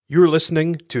You're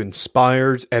listening to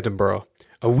Inspired Edinburgh,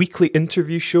 a weekly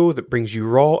interview show that brings you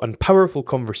raw and powerful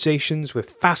conversations with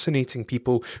fascinating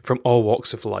people from all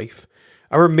walks of life.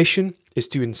 Our mission is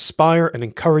to inspire and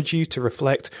encourage you to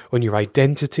reflect on your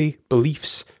identity,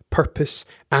 beliefs, purpose,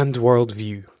 and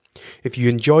worldview. If you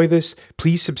enjoy this,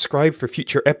 please subscribe for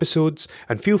future episodes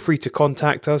and feel free to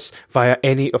contact us via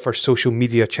any of our social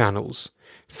media channels.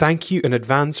 Thank you in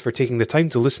advance for taking the time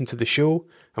to listen to the show,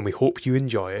 and we hope you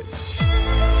enjoy it.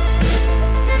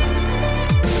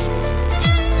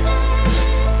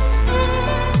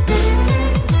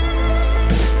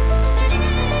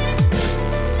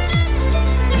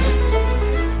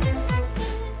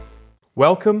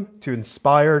 Welcome to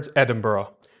Inspired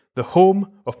Edinburgh, the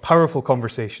home of powerful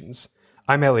conversations.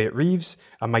 I'm Elliot Reeves,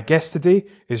 and my guest today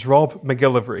is Rob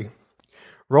McGillivray.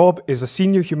 Rob is a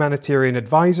senior humanitarian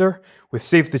advisor with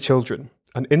Save the Children,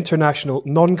 an international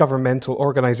non-governmental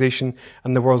organisation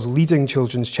and the world's leading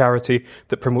children's charity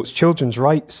that promotes children's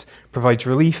rights, provides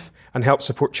relief, and helps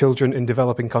support children in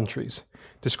developing countries.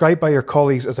 Described by your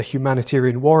colleagues as a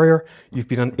humanitarian warrior, you've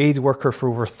been an aid worker for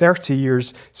over 30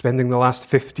 years, spending the last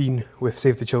 15 with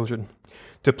Save the Children.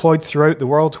 Deployed throughout the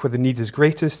world where the need is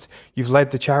greatest, you've led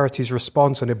the charity's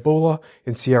response on Ebola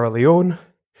in Sierra Leone.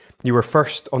 You were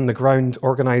first on the ground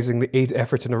organising the aid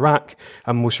effort in Iraq,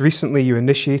 and most recently you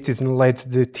initiated and led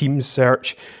the team's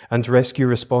search and rescue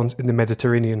response in the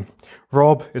Mediterranean.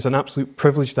 Rob, it's an absolute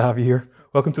privilege to have you here.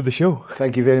 Welcome to the show.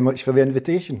 Thank you very much for the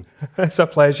invitation. It's a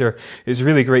pleasure. It's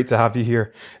really great to have you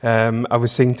here. I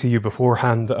was saying to you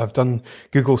beforehand that I've done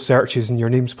Google searches and your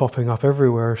name's popping up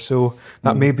everywhere, so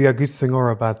that may be a good thing or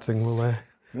a bad thing. We'll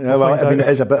it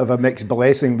is a bit of a mixed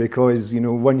blessing because,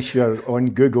 once you're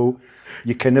on Google,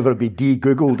 you can never be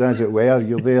de-Googled, as it were.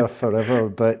 You're there forever.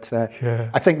 But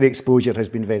I think the exposure has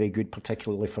been very good,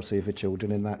 particularly for Save the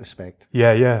Children in that respect.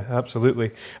 Yeah,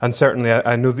 absolutely. And certainly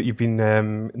I know that you've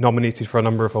been nominated for a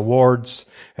number of awards,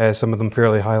 some of them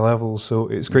fairly high levels. So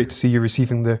it's great to see you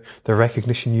receiving the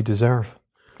recognition you deserve.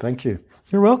 Thank you.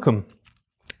 You're welcome.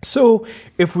 So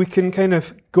if we can kind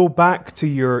of go back to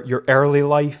your early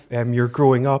life, your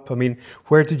growing up,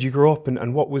 where did you grow up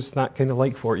and what was that kind of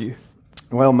like for you?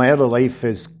 Well, my early life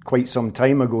is quite some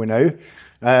time ago now.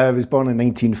 I was born in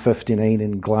 1959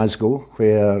 in Glasgow,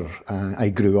 where I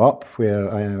grew up,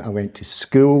 where I went to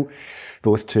school,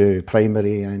 both to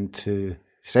primary and to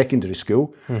secondary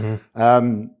school.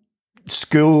 Mm-hmm.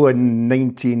 School in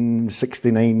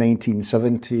 1969,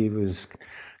 1970 was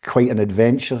quite an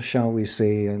adventure, shall we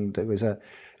say, and it was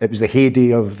the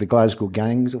heyday of the Glasgow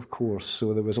gangs, of course,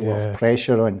 so there was a lot of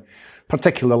pressure on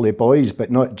particularly boys,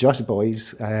 but not just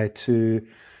boys, to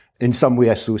in some way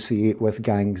associate with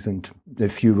gangs, and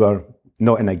if you were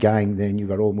not in a gang, then you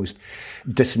were almost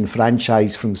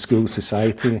disenfranchised from school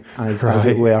society, as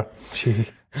it were. Gee.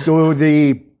 So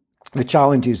the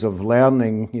challenges of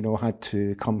learning, had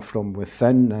to come from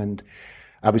within, and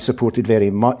I was supported very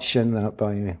much in that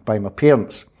by my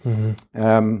parents.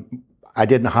 Mm-hmm. I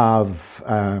didn't have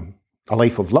a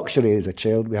life of luxury as a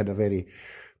child. We had a very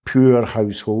poor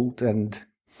household, and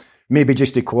maybe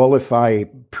just to qualify,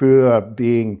 poor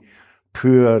being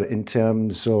poor in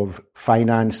terms of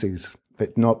finances,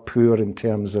 but not poor in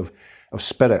terms of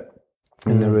spirit.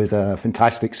 Mm. And there was a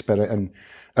fantastic spirit in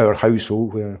our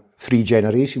household where 3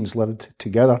 generations lived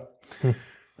together. Mm.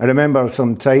 I remember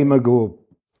some time ago,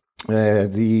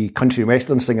 the country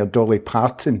western singer Dolly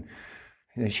Parton,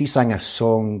 she sang a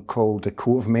song called A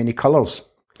Coat of Many Colours.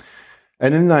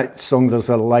 And in that song there's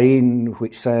a line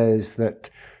which says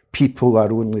that people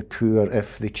are only poor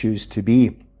if they choose to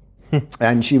be.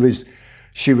 And she was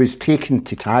taken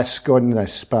to task on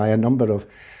this by a number of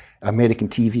American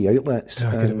TV outlets.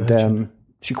 And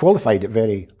she qualified it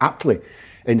very aptly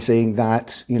in saying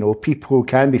that, people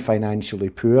can be financially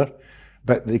poor,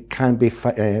 but they can be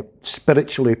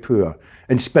spiritually poor,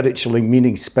 and spiritually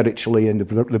meaning spiritually in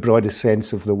the broadest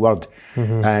sense of the word.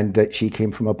 Mm-hmm. And that she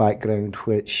came from a background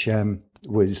which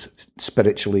was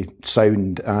spiritually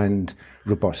sound and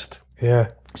robust. Yeah.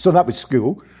 So that was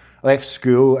school. I left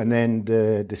school and then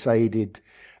decided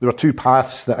there were 2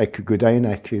 paths that I could go down.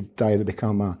 I could either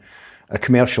become a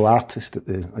commercial artist at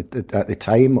the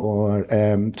time, or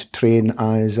to train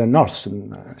as a nurse.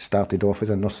 And I started off as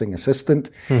a nursing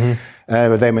assistant. Mm-hmm.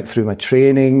 I then went through my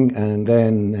training and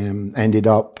then ended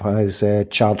up as a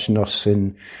charge nurse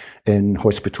in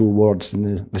hospital wards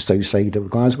in the south side of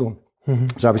Glasgow.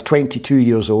 Mm-hmm. So I was 22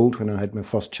 years old when I had my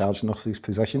first charge nurse's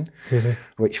position,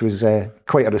 which was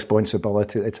quite a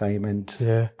responsibility at the time,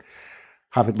 and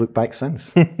haven't looked back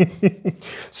since.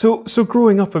 So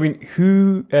growing up,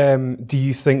 who do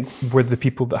you think were the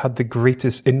people that had the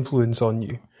greatest influence on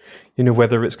you?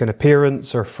 whether it's kind of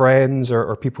parents or friends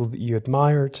or people that you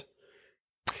admired?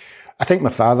 I think my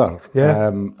father.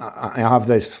 Yeah. I have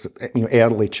this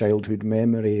early childhood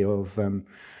memory of,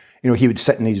 he would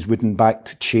sit in his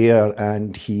wooden-backed chair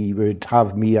and he would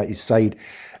have me at his side,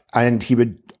 and he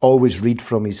would always read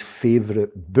from his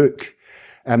favourite book,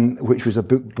 which was a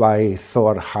book by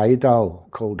Thor Heyerdahl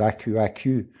called Aku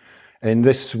Aku. And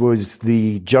this was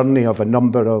the journey of a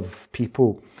number of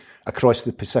people across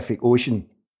the Pacific Ocean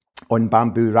on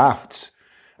bamboo rafts.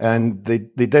 And they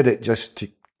did it just to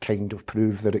kind of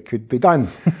prove that it could be done.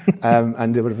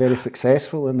 And they were very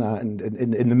successful in that. And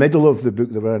in the middle of the book,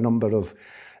 there were a number of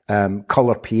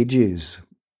colour pages,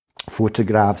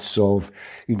 photographs of,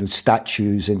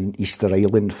 statues in Easter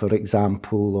Island, for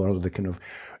example, or the kind of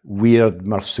weird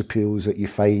marsupials that you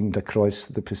find across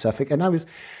the Pacific. And I was,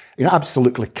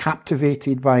 absolutely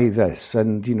captivated by this.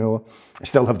 And, I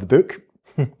still have the book,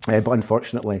 but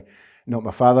unfortunately, not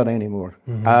my father anymore.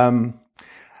 Mm-hmm.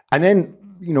 And then,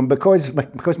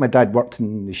 because my dad worked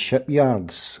in the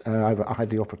shipyards, I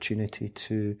had the opportunity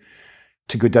to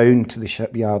go down to the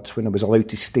shipyards when I was allowed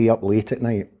to stay up late at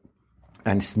night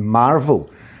and marvel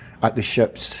at the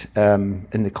ships on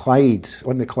the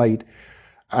Clyde,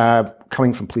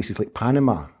 coming from places like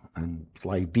Panama and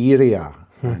Liberia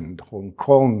and Hong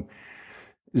Kong.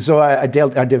 So I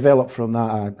developed from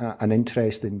that an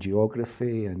interest in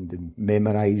geography and in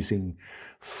memorising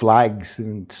flags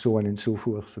and so on and so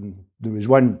forth. And there was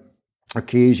one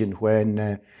occasion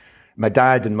when my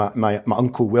dad and my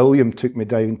Uncle William took me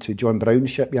down to John Brown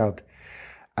shipyard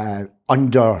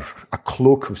under a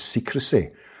cloak of secrecy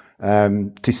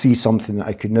to see something that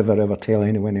I could never ever tell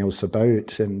anyone else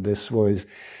about. And this was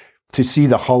to see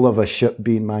the hull of a ship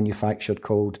being manufactured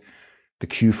called the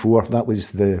Q4. That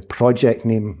was the project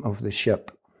name of the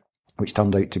ship, which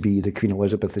turned out to be the Queen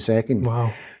Elizabeth II.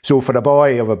 Wow. So for a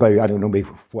boy of about, I don't know, maybe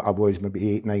what I was,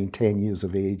 maybe 8, 9, 10 years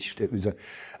of age, it was a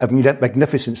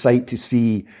magnificent sight to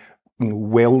see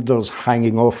welders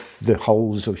hanging off the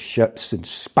hulls of ships and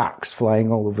sparks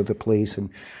flying all over the place,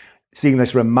 and seeing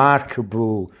this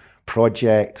remarkable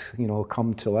project,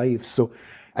 come to life. So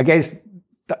I guess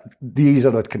these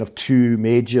are the kind of two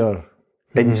major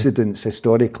incidents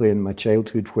historically in my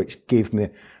childhood which gave me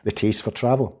the taste for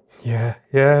travel. Yeah,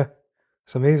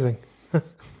 it's amazing.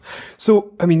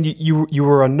 So, I mean, you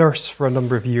were a nurse for a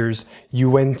number of years. You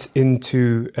went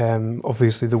into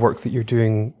obviously the work that you're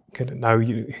doing kind of now,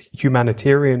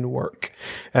 humanitarian work.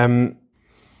 Do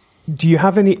you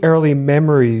have any early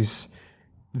memories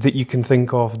that you can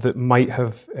think of that might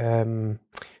have kind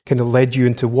of led you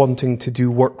into wanting to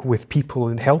do work with people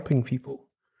and helping people?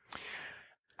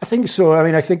 I think so. I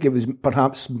mean, I think it was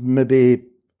perhaps maybe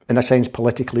in a sense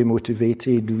politically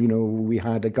motivated. We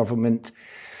had a government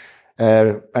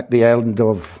at the end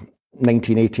of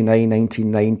 1989,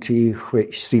 1990,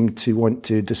 which seemed to want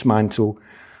to dismantle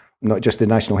not just the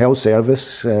National Health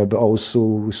Service, but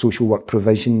also social work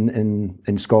provision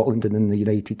in Scotland and in the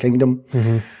United Kingdom.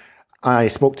 Mm-hmm. I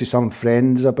spoke to some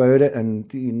friends about it,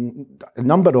 and a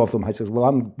number of them had said, "Well,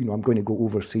 I'm going to go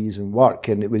overseas and work,"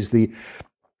 and it was the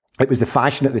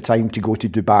fashion at the time to go to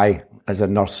Dubai as a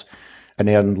nurse and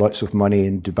earn lots of money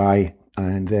in Dubai,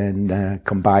 and then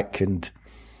come back and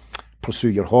pursue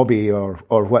your hobby or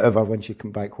whatever once you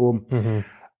come back home. Mm-hmm.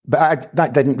 But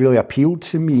that didn't really appeal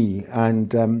to me,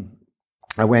 and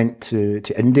I went to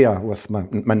India with my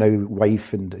now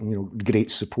wife and great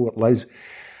support, Liz.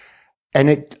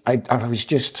 And I was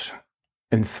just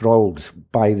enthralled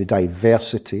by the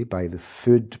diversity, by the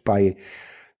food, by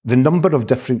the number of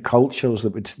different cultures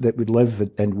that would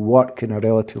live and work in a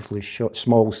relatively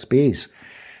small space.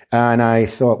 And I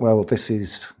thought, well, this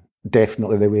is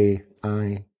definitely the way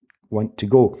I want to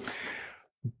go.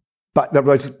 But there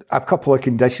was a couple of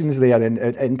conditions there, and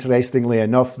interestingly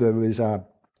enough, there was a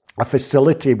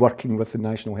facility working with the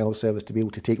National Health Service to be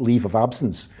able to take leave of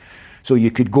absence. So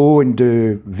you could go and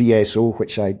do VSO,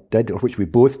 which I did, or which we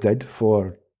both did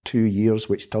for 2 years,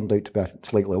 which turned out to be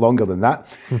slightly longer than that.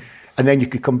 And then you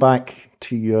could come back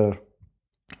to your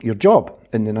job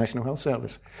in the National Health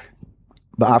Service.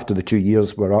 But after the 2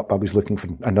 years were up, I was looking for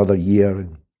another year,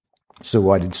 and so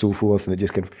on and so forth. And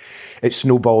it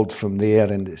snowballed from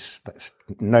there. And that's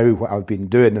now what I've been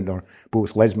doing, and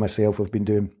both Liz and myself have been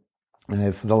doing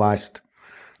for the last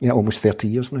almost 30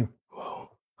 years now.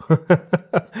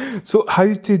 So how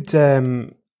did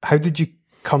you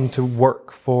come to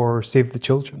work for Save the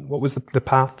Children? What was the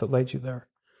path that led you there?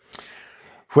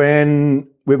 When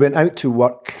we went out to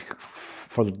work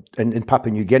in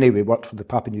Papua New Guinea, we worked for the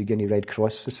Papua New Guinea Red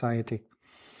Cross Society.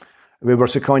 We were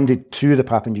seconded to the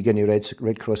Papua New Guinea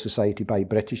Red Cross Society by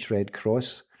British Red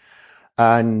Cross.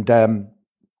 And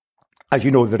as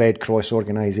you know, the Red Cross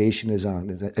organisation is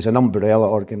an umbrella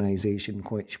organisation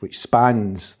which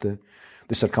spans the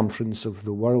circumference of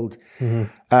the world.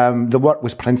 The work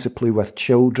was principally with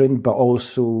children, but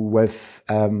also with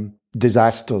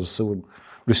disasters, so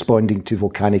responding to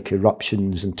volcanic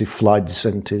eruptions and to floods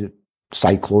and to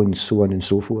cyclones, so on and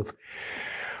so forth.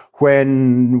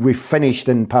 When we finished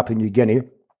in Papua New Guinea,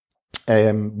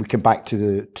 we came back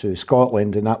to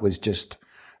Scotland, and that was just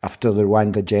after the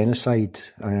Rwanda genocide,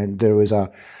 and there was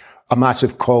a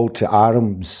massive call to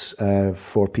arms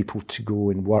for people to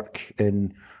go and work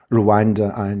in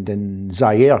Rwanda and in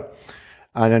Zaire.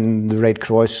 And then the Red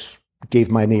Cross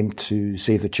gave my name to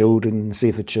Save the Children.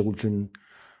 Save the Children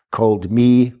called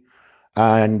me,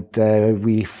 and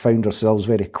we found ourselves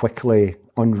very quickly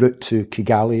en route to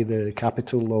Kigali, the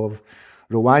capital of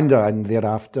Rwanda, and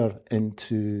thereafter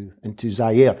into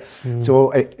Zaire.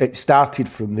 So it started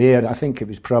from there. I think it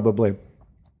was probably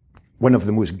one of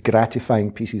the most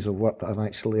gratifying pieces of work that I've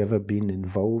actually ever been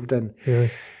involved in.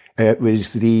 Really? It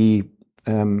was the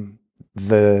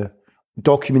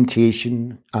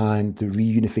documentation and the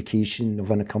reunification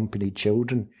of unaccompanied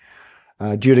children.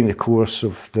 During the course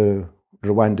of the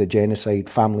Rwanda genocide,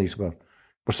 families were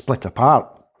split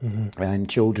apart. And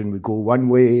children would go one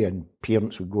way and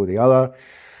parents would go the other.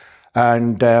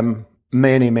 And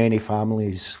many, many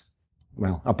families,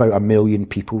 well, about 1 million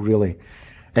people really,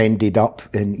 ended up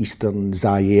in eastern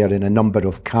Zaire in a number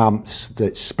of camps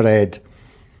that spread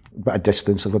at a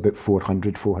distance of about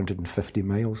 450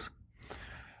 miles.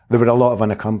 There were a lot of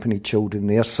unaccompanied children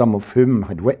there, some of whom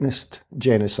had witnessed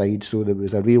genocide, so there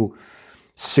was a real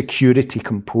security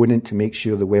component to make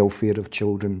sure the welfare of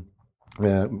children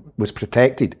was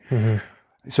protected.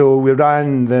 So we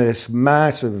ran this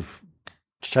massive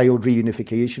child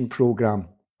reunification program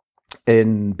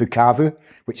in Bukavu,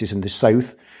 which is in the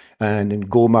south, and in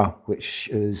Goma, which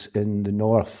is in the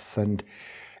north. And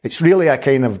it's really a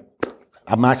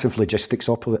massive logistics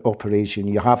operation.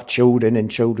 You have children in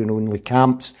children-only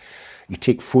camps. You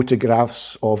take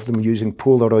photographs of them using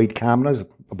Polaroid cameras.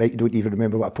 I bet you don't even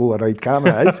remember what a Polaroid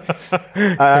camera is.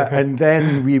 And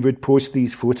then we would post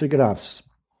these photographs.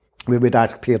 We would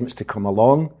ask parents to come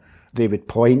along. They would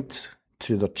point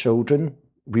to their children.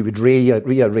 We would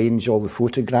rearrange all the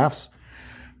photographs,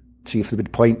 see if they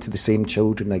would point to the same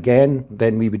children again.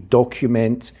 Then we would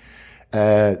document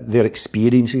their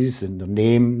experiences and their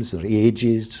names, their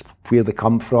ages, where they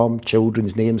come from,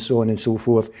 children's names, so on and so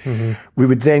forth. We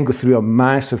would then go through a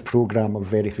massive program of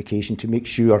verification to make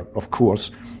sure, of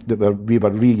course, that we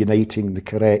were reuniting the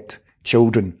correct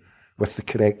children with the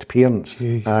correct parents.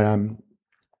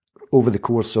 Over the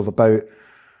course of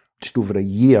just over a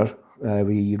year,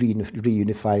 we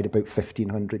reunified about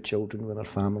 1,500 children with their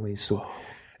families. So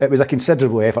it was a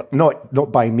considerable effort,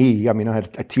 not by me. I mean, I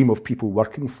had a team of people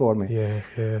working for me.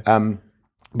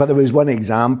 But there was one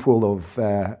example of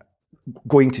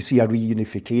going to see a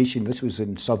reunification. This was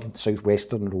in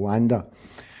southwestern Rwanda.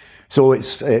 So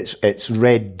it's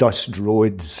red dust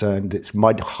roads and it's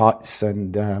mud huts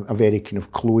and a very kind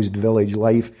of closed village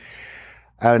life.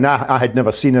 And I had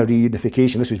never seen a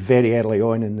reunification. This was very early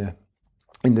on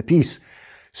in the piece.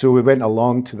 So we went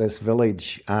along to this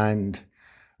village, and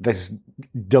this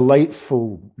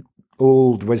delightful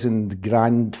old wizened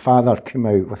grandfather came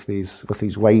out with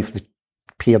his wife. The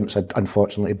parents had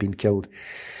unfortunately been killed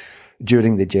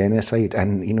during the genocide,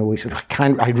 and he said,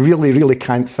 I really, really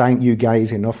can't thank you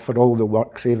guys enough for all the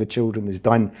work Save the Children has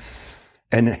done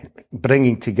in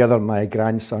bringing together my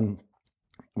grandson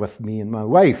with me and my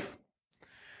wife.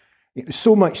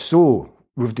 So much so,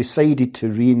 we've decided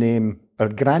to rename our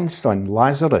grandson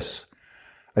Lazarus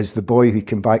as the boy who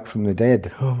came back from the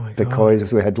dead. Oh my God.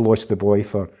 Because we had lost the boy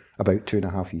for about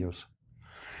 2.5 years.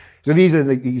 So these are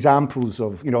the examples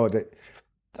of,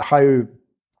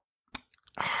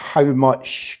 how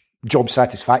much job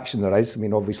satisfaction there is. I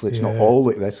mean, obviously it's not all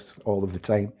like this all of the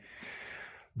time.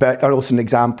 But are also an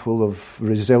example of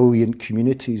resilient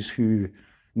communities who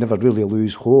never really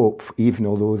lose hope, even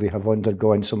although they have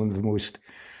undergone some of the most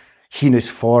heinous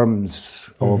forms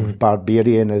of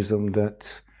barbarianism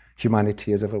that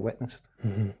humanity has ever witnessed.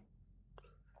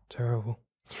 Terrible.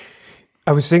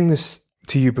 I was saying this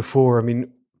to you before. I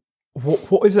mean,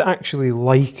 what is it actually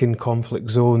like in conflict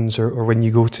zones, or when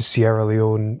you go to Sierra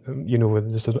Leone, when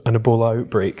there's an Ebola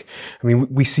outbreak? I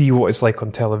mean, we see what it's like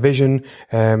on television.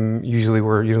 Usually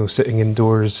we're, sitting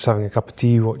indoors, having a cup of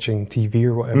tea, watching TV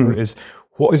or whatever it is.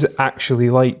 What is it actually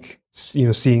like,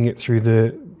 seeing it through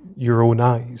your own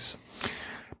eyes?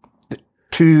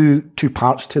 Two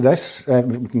parts to this.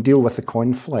 We can deal with the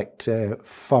conflict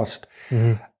first.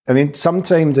 I mean,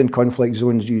 sometimes in conflict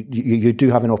zones, you do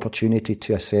have an opportunity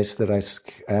to assess the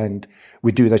risk, and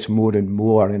we do this more and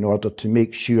more in order to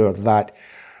make sure that,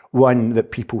 one,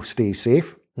 that people stay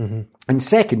safe, and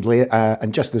secondly,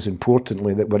 and just as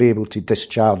importantly, that we're able to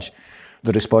discharge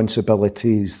the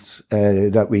responsibilities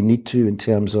that we need to in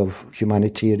terms of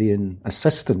humanitarian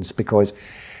assistance, because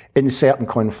in certain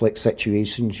conflict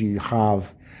situations you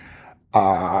have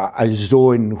a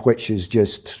zone which is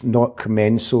just not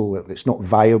commensal, it's not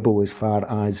viable as far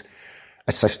as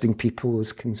assisting people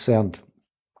is concerned.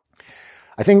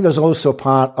 I think there's also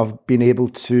part of being able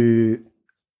to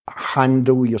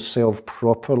handle yourself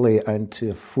properly and to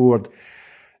afford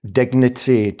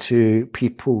dignity to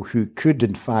people who could,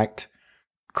 in fact,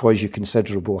 cause you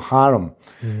considerable harm.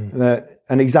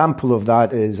 An example of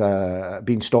that is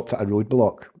being stopped at a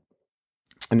roadblock.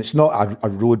 And it's not a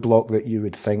roadblock that you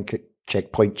would think at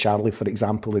Checkpoint Charlie, for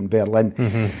example, in Berlin.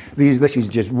 This is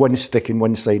just one stick in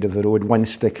one side of the road, one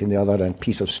stick in the other, and a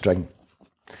piece of string.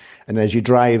 And as you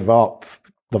drive up,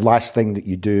 the last thing that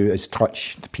you do is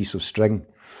touch the piece of string.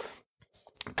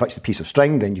 Touch the piece of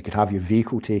string, then you could have your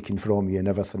vehicle taken from you and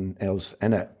everything else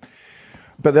in it.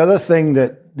 But the other thing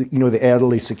that, the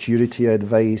early security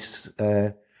advice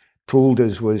told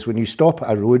us was, when you stop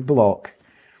at a roadblock,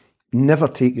 never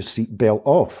take your seatbelt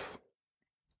off.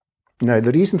 Now,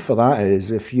 the reason for that is,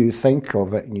 if you think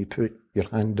of it and you put your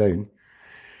hand down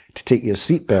to take your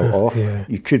seatbelt off,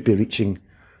 you could be reaching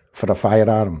for a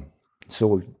firearm.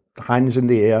 So, hands in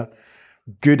the air,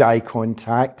 good eye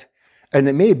contact. And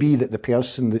it may be that the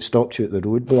person that stopped you at the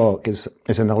roadblock is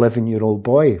an 11-year-old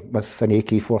boy with an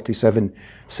AK-47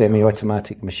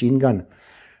 semi-automatic machine gun.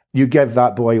 You give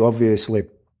that boy, obviously,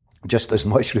 just as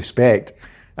much respect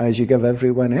as you give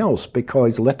everyone else,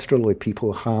 because literally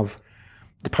people have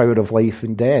the power of life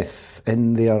and death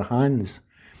in their hands.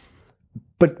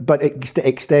 But it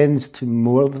extends to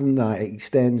more than that. It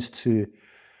extends to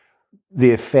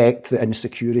the effect that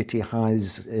insecurity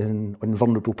has on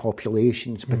vulnerable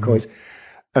populations, because,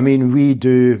 we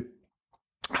do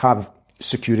have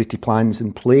security plans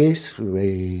in place.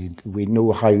 We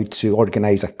know how to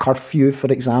organise a curfew,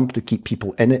 for example, to keep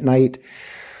people in at night.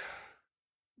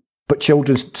 But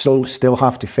children still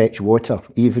have to fetch water,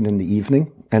 even in the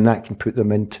evening, and that can put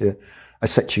them into a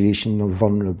situation of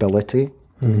vulnerability.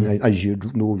 As you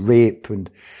know, rape and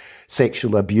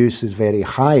sexual abuse is very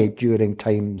high during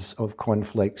times of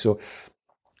conflict. So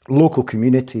local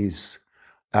communities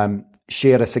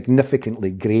share a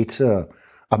significantly greater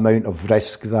amount of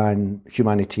risk than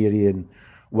humanitarian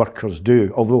workers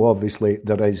do, although obviously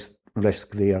there is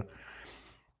risk there.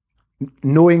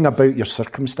 Knowing about your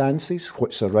circumstances,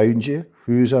 what's around you,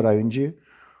 who's around you,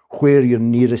 where your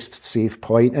nearest safe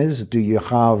point is. Do you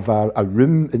have a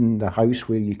room in the house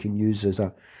where you can use as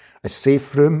a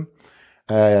safe room?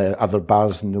 Are there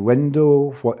bars in the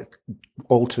window? What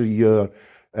alter your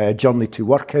journey to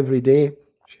work every day?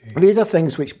 Jeez. These are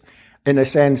things which, in a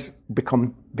sense,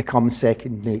 become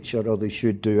second nature, or they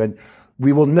should do. And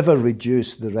we will never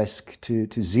reduce the risk to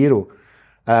zero.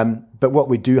 But what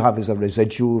we do have is a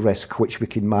residual risk, which we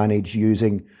can manage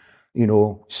using,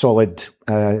 solid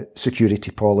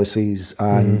security policies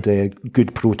and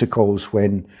good protocols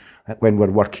when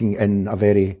we're working in a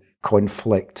very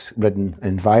conflict-ridden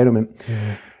environment.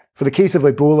 For the case of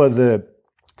Ebola,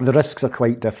 the risks are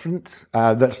quite different.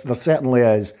 There certainly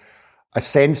is a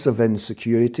sense of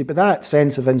insecurity, but that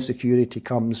sense of insecurity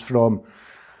comes from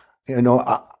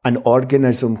an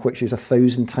organism which is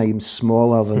 1,000 times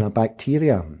smaller than a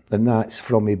bacteria, and that's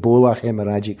from Ebola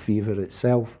hemorrhagic fever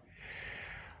itself.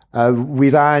 We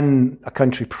ran a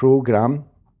country programme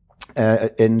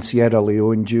in Sierra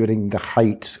Leone during the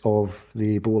height of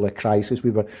the Ebola crisis.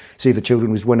 Save the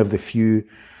Children was one of the few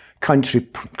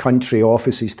country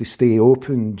offices to stay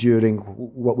open during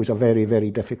what was a very, very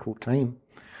difficult time.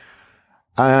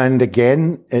 And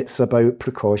again, it's about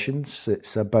precautions.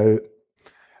 It's about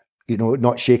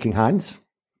not shaking hands,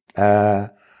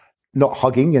 not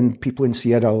hugging, and people in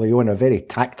Sierra Leone are a very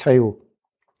tactile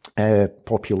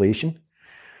population.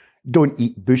 Don't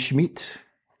eat bushmeat.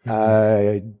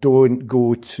 Don't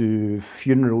go to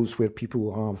funerals where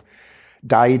people have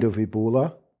died of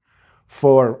Ebola.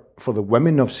 For the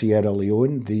women of Sierra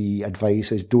Leone, the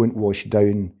advice is don't wash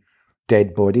down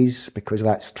dead bodies, because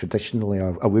that's traditionally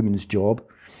a woman's job.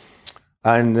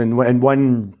 And in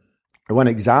one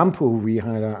example, we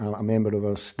had a member of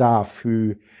our staff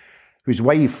whose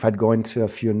wife had gone to a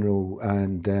funeral,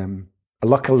 and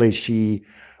luckily she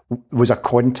was a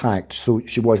contact, so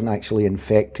she wasn't actually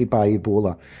infected by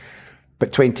Ebola.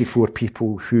 But 24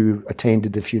 people who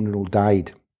attended the funeral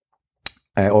died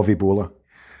of Ebola.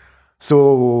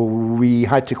 So we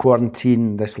had to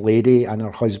quarantine this lady and her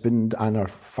husband and her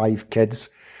 5 kids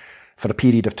for a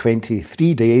period of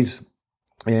 23 days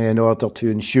in order to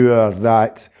ensure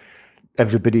that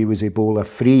everybody was Ebola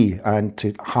free and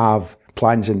to have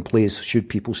plans in place should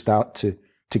people start to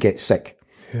get sick.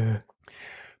 Yeah.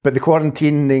 But the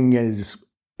quarantining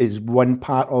is one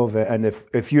part of it. And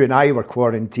if you and I were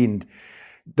quarantined,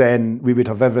 then we would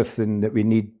have everything that we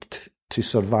need to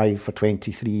survive for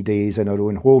 23 days in our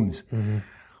own homes. Mm-hmm.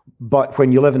 But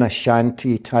when you live in a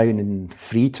shanty town in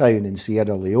Freetown in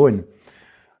Sierra Leone,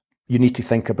 you need to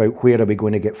think about, where are we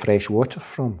going to get fresh water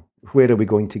from? Where are we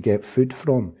going to get food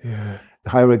from? Yeah.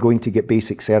 How are we going to get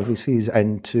basic services?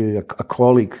 And to a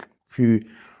colleague who,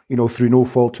 through no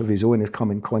fault of his own, has come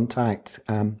in contact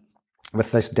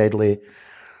with this deadly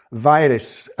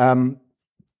virus.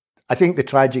 I think the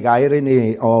tragic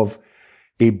irony of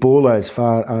Ebola, as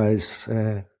far as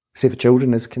Save the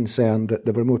Children is concerned, that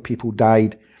there were more people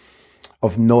died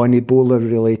of non-Ebola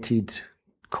related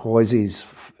causes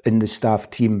in the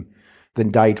staff team than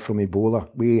died from Ebola.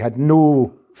 We had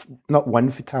not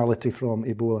one fatality from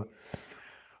Ebola,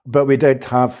 but we did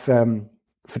have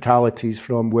fatalities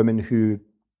from women who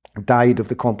died of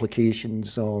the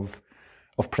complications of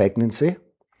pregnancy.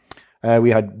 We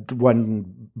had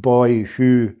one boy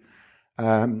who,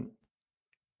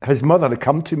 his mother had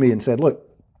come to me and said, look,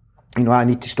 I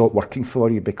need to stop working for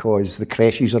you because the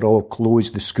creches are all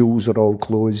closed, the schools are all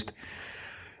closed.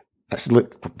 I said,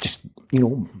 look, just,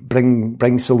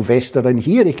 bring Sylvester in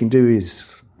here. He can do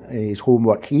his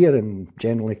homework here and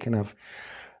generally kind of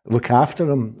look after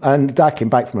him. And I came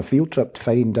back from a field trip to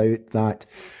find out that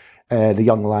the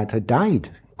young lad had died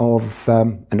of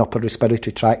an upper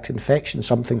respiratory tract infection,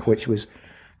 something which was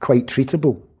quite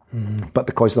treatable. Mm-hmm. But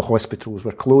because the hospitals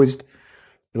were closed,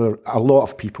 there were a lot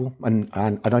of people, and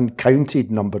an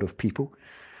uncounted number of people,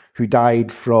 who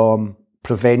died from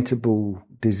preventable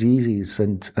diseases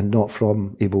and not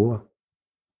from Ebola.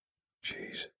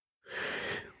 Jeez.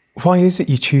 Why is it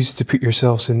you choose to put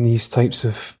yourselves in these types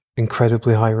of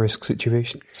incredibly high-risk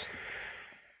situations?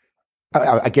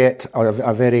 I get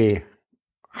a very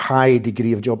high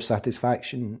degree of job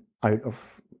satisfaction out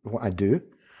of what I do.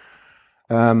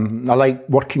 I like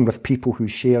working with people who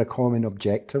share a common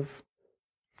objective.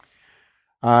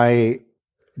 I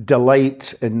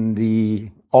delight in the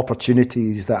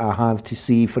opportunities that I have to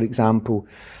see, for example,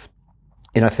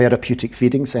 in a therapeutic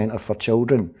feeding centre for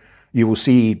children, you will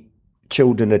see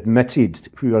children admitted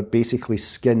who are basically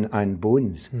skin and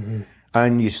bones. Mm-hmm.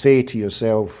 And you say to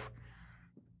yourself,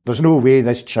 there's no way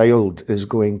this child is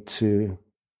going to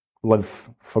live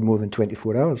for more than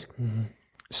 24 hours. Mm-hmm.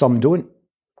 Some don't.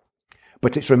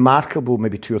 But it's remarkable,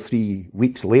 maybe 2 or 3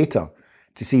 weeks later,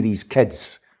 to see these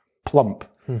kids plump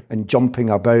and jumping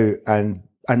about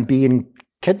and being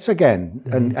kids again.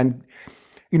 Mm-hmm.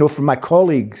 And for my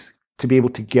colleagues to be able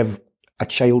to give a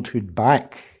childhood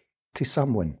back to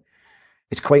someone,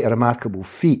 it's quite a remarkable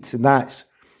feat. And that's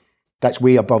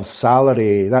way above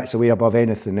salary. That's way above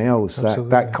anything else.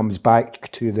 That comes back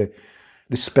to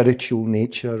the spiritual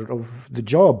nature of the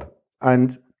job.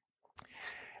 And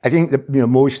I think that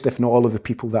most, if not all, of the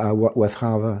people that I work with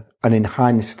have an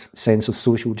enhanced sense of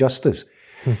social justice.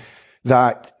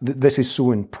 That this is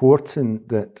so important,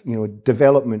 that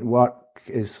development work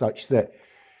is such that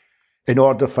in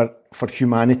order for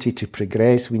humanity to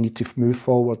progress, we need to move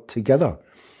forward together.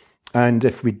 And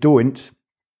if we don't,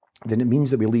 then it means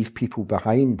that we leave people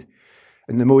behind.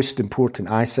 And the most important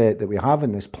asset that we have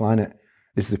on this planet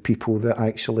is the people that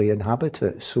actually inhabit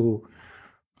it. So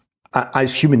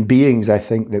as human beings, I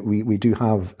think that we do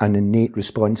have an innate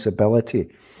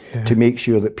responsibility to make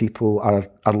sure that people are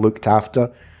looked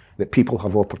after, that people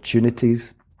have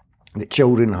opportunities, that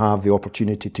children have the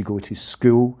opportunity to go to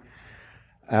school,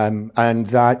 and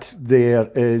that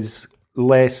there is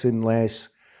less and less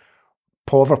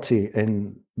poverty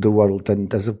in the world.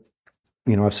 And as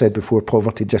I've said before,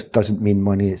 poverty just doesn't mean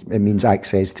money; it means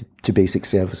access to basic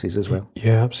services as well.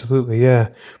 Yeah, absolutely. Yeah,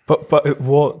 but at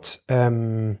what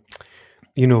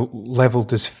level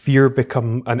does fear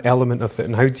become an element of it,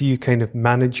 and how do you kind of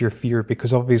manage your fear?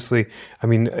 Because obviously,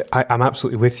 I'm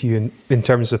absolutely with you in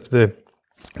terms of the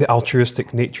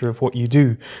altruistic nature of what you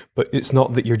do, but it's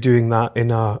not that you're doing that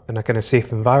in a kind of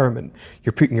safe environment.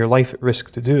 You're putting your life at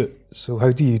risk to do it. So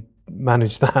how do you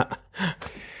manage that?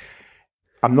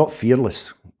 I'm not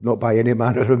fearless, not by any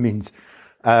manner of means.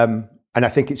 And I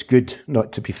think it's good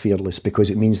not to be fearless, because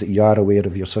it means that you are aware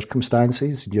of your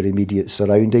circumstances, your immediate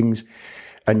surroundings,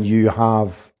 and you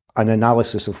have an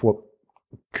analysis of what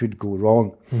could go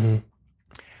wrong. Mm-hmm.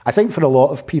 I think for a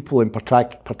lot of people, in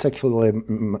particularly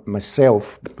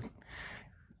myself,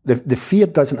 the fear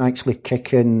doesn't actually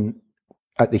kick in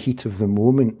at the heat of the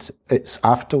moment. It's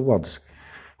afterwards,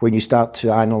 when you start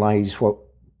to analyse what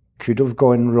could have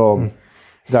gone wrong,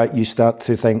 that you start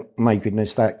to think, my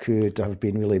goodness, that could have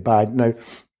been really bad. Now,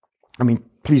 I mean,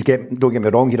 don't get me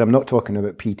wrong here, I'm not talking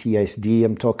about PTSD,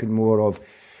 I'm talking more of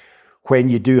when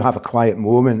you do have a quiet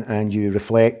moment and you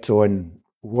reflect on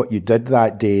what you did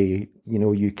that day,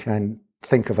 you can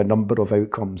think of a number of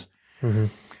outcomes. Mm-hmm.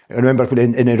 I remember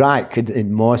in Iraq,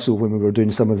 in Mosul, when we were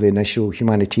doing some of the initial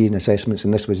humanitarian assessments,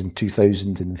 and this was in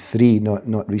 2003,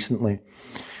 not recently,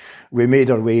 we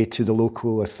made our way to the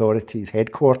local authorities'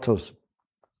 headquarters.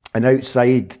 And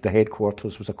outside the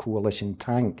headquarters was a coalition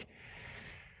tank.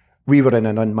 We were in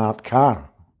an unmarked car,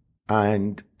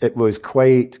 and it was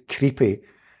quite creepy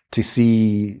to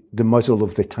see the muzzle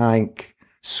of the tank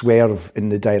swerve in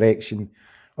the direction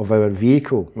of our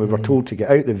vehicle. We were told to get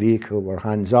out the vehicle, our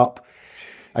hands up,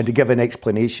 and to give an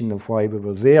explanation of why we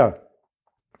were there,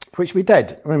 which we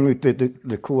did. I mean,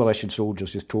 the coalition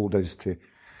soldiers just told us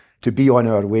to be on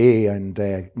our way and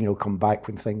come back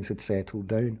when things had settled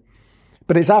down.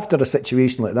 But it's after a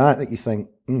situation like that you think,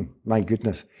 my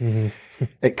goodness,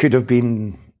 it could have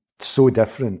been so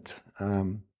different.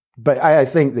 But I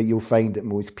think that you'll find that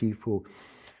most people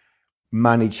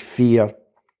manage fear.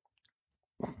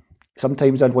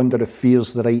 Sometimes I'd wonder if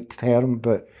fear's the right term,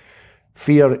 but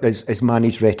fear is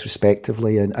managed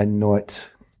retrospectively and not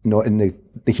in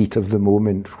the heat of the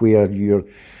moment, where your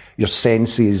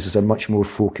senses are much more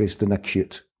focused and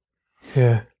acute.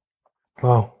 Yeah.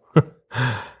 Wow.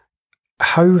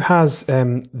 How has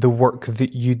the work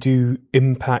that you do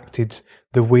impacted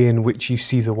the way in which you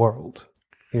see the world?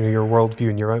 Your worldview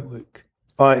and your outlook?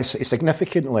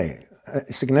 Significantly.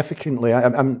 Significantly.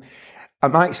 I'm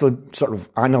actually sort of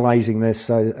analysing this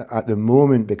at the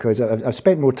moment, because I've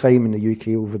spent more time in the UK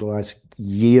over the last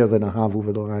year than I have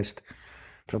over the last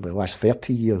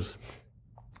 30 years.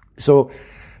 So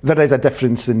there is a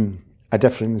difference in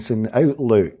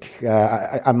outlook.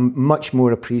 I'm much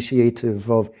more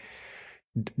appreciative of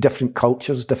different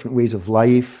cultures, different ways of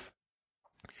life,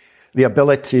 the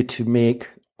ability to make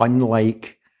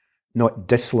unlike, not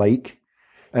dislike.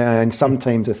 And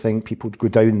sometimes I think people go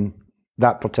down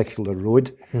that particular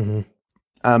road.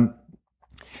 Mm-hmm.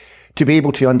 To be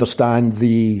able to understand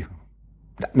the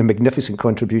magnificent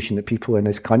contribution that people in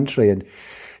this country, and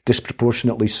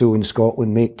disproportionately so in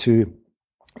Scotland, make to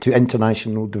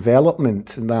international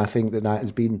development. And I think that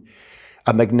has been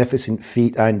a magnificent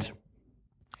feat and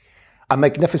a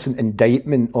magnificent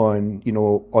indictment on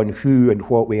who and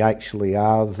what we actually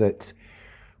are, that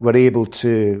we're able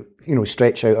to,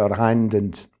 stretch out our hand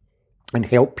and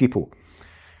help people.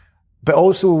 But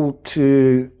also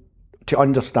to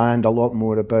understand a lot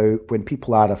more about when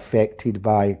people are affected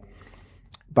by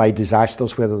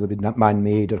disasters, whether they're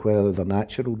man-made or whether they're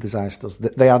natural disasters,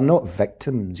 that they are not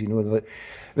victims. That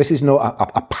this is not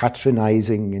a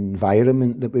patronising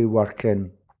environment that we work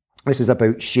in. This is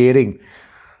about sharing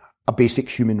a basic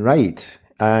human right,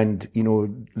 and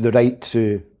the right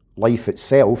to life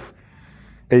itself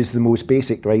is the most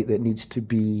basic right that needs to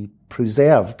be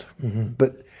preserved. Mm-hmm.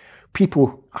 But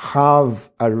people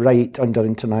have a right under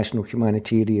international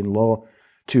humanitarian law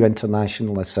to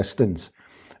international assistance.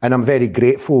 And I'm very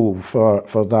grateful for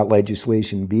that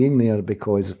legislation being there,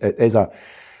 because it is a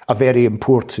very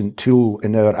important tool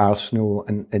in our arsenal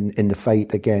in the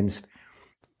fight against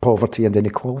poverty and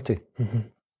inequality.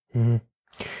 Mm-hmm. Mm-hmm.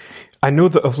 I know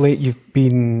that of late you've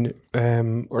been,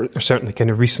 or certainly kind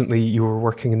of recently, you were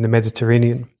working in the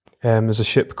Mediterranean. There's a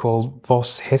ship called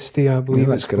Vos Hestia, I believe. Yeah,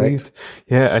 that's correct.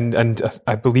 Yeah, and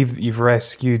I believe that you've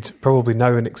rescued probably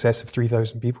now in excess of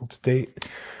 3,000 people to date,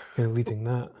 kind of leading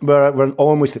that. We're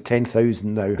almost at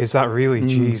 10,000 now. Is that really?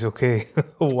 Jeez, okay.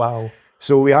 Oh, wow.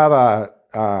 So we have a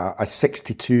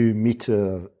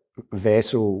 62-metre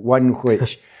vessel, one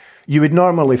which you would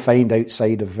normally find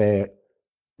outside of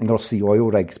North Sea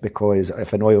oil rigs, because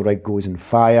if an oil rig goes in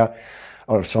fire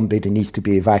or somebody needs to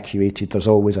be evacuated, there's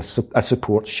always a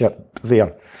support ship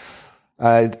there.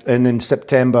 And in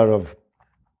September of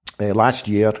last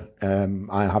year,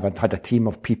 I had a team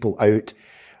of people out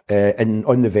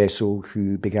on the vessel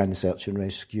who began search and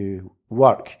rescue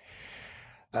work.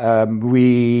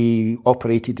 We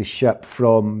operated the ship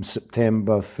from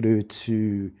September through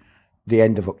to the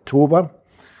end of October.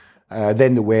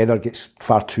 Then the weather gets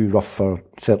far too rough for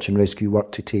search and rescue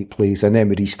work to take place, and then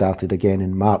we restarted again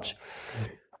in March.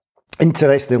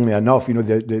 Interestingly enough,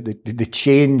 the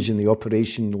change in the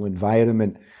operational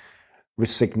environment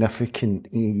was significant.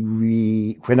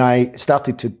 When I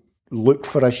started to look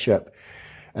for a ship,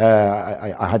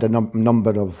 I had a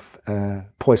number of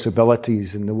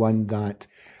possibilities, and the one that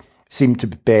seemed to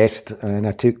be best, and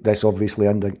I took this obviously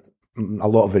under a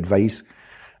lot of advice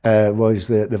was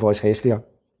the Voss Hestia.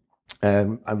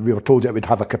 And we were told it would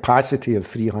have a capacity of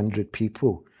 300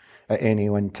 people at any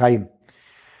one time.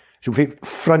 So if we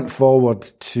front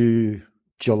forward to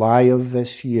July of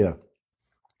this year,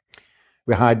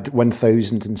 we had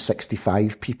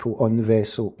 1,065 people on the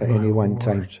vessel at any one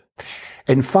time.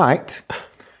 In fact,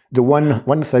 the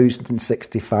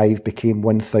 1,065 became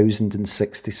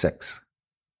 1,066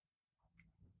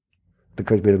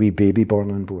 because we had a wee baby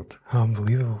born on board.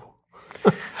 Unbelievable.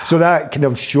 So that kind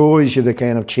of shows you the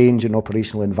kind of change in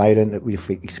operational environment that we've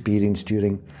experienced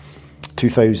during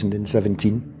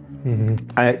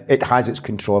 2017. It has its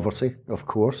controversy, of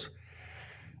course.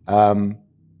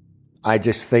 I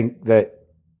just think that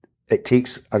it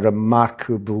takes a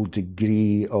remarkable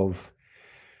degree of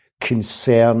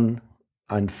concern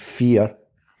and fear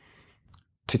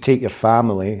to take your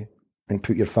family and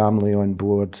put your family on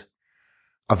board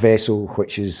a vessel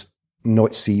which is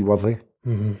not seaworthy,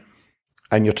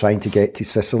 and you're trying to get to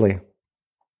Sicily.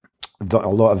 A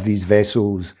lot of these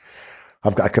vessels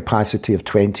have got a capacity of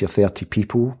 20 or 30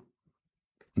 people.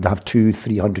 They have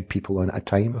 200-300 people on at a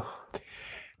time.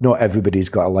 Not everybody's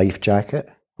got a life jacket,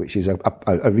 which is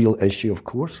a real issue, of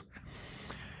course.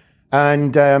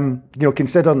 And,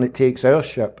 considering it takes our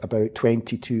ship about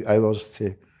 22 hours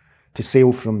to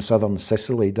sail from southern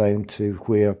Sicily down to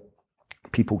where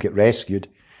people get rescued,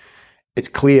 it's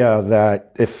clear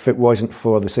that if it wasn't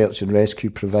for the search and rescue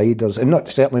providers, and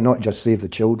certainly not just Save the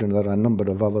Children, there are a number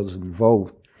of others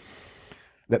involved,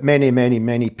 that many, many,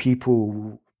 many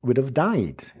people would have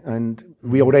died. And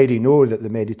we already know that the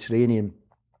Mediterranean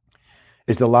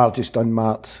is the largest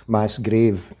unmarked mass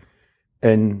grave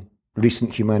in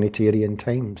recent humanitarian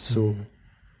times. So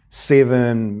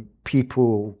saving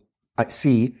people at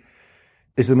sea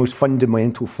is the most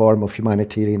fundamental form of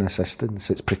humanitarian assistance.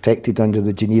 It's protected under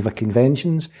the Geneva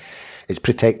Conventions. It's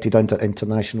protected under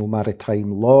international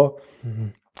maritime law.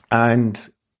 And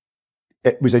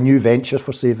it was a new venture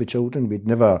for Save the Children. We'd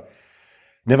never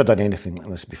done anything like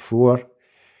this before.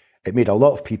 It made a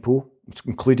lot of people,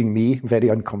 including me, very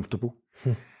uncomfortable.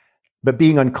 But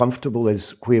being uncomfortable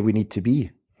is where we need to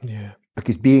be. Yeah.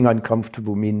 Because being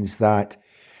uncomfortable means that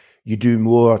you do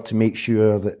more to make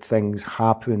sure that things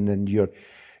happen, and you're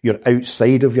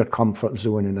outside of your comfort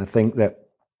zone. And I think that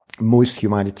most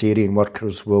humanitarian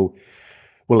workers will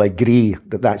agree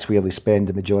that that's where they spend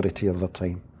the majority of their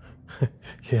time.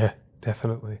 Yeah,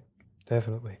 definitely.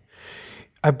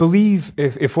 I believe,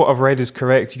 if what I've read is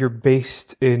correct, you're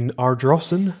based in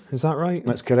Ardrossan, is that right?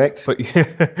 That's correct. But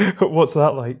what's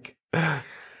that like?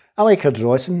 I like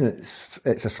Ardrossan.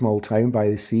 It's a small town by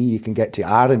the sea. You can get to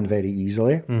Arran very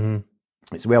easily.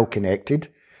 It's well connected.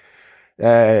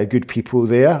 Good people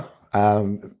there.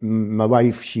 My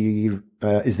wife, she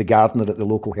is the gardener at the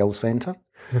local health centre.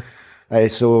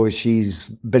 So she's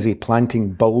busy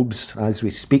planting bulbs as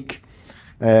we speak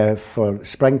for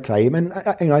springtime. And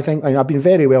I think I've been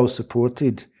very well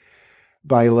supported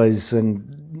by Liz.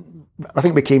 And I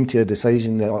think we came to a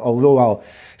decision that although I'll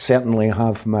certainly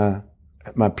have my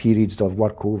periods of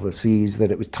work overseas,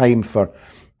 that it was time for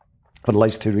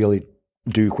Liz to really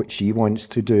do what she wants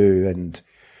to do, and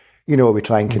we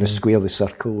try and kind of square the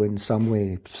circle in some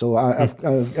way. So I've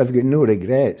got no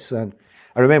regrets. And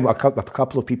I remember a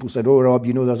couple of people said, "Oh, Rob,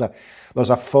 there's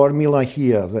a formula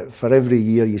here that for every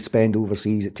year you spend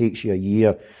overseas, it takes you a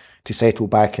year to settle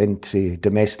back into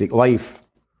domestic life."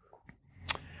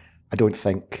 I don't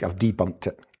think I've debunked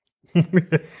it.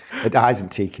 It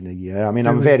hasn't taken a year. I mean,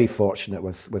 I'm very fortunate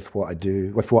with what I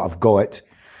do, with what I've got.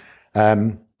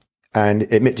 And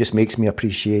it just makes me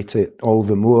appreciate it all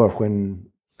the more when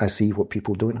I see what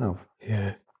people don't have.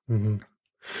 Yeah.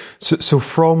 So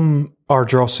from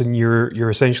Ardrossan, you're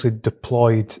essentially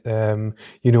deployed, on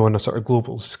a sort of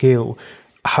global scale.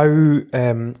 How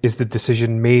is the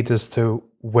decision made as to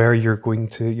where you're going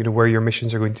to, where your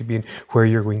missions are going to be and where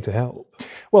you're going to help?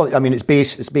 Well, I mean, it's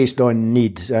based on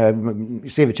need.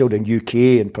 Save the Children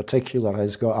UK in particular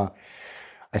has got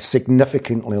a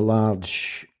significantly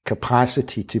large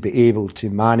capacity to be able to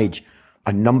manage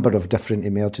a number of different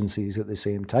emergencies at the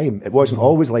same time. It wasn't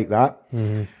always like that.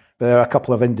 But there are a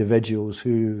couple of individuals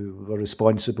who were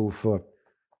responsible for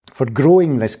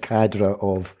growing this cadre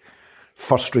of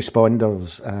first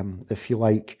responders, if you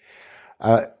like.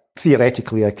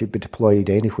 Theoretically, I could be deployed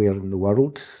anywhere in the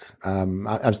world.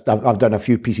 I've done a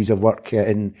few pieces of work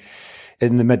in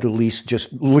the Middle East,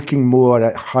 just looking more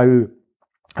at how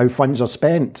funds are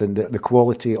spent and the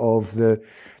quality of the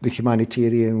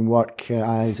humanitarian work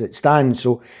as it stands.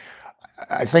 So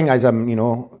I think as I'm,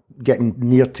 getting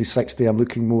near to 60, I'm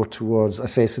looking more towards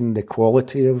assessing the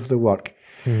quality of the work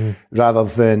rather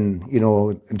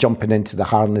than, jumping into the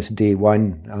harness day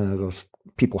one. There's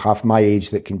people half my age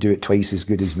that can do it twice as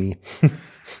good as me.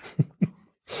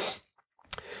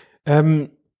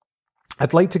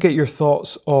 I'd like to get your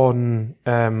thoughts on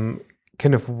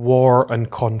kind of war and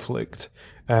conflict,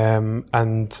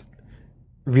 and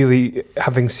really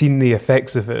having seen the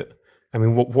effects of it. I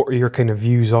mean, what are your kind of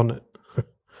views on it?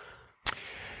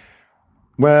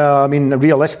 Well, I mean,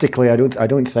 realistically, I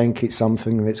don't think it's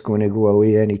something that's going to go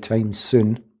away anytime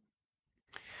soon.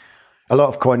 A lot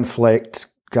of conflict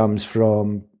comes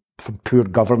from poor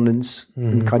governance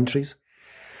in countries,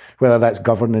 whether that's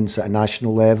governance at a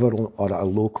national level or at a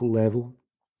local level.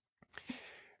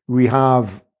 We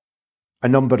have a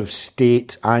number of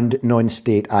state and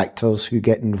non-state actors who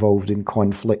get involved in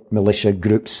conflict, militia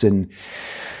groups in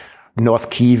North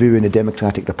Kivu in the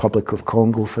Democratic Republic of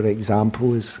Congo, for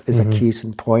example, is a case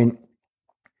in point.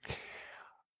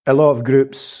 A lot of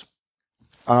groups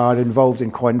are involved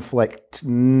in conflict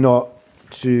not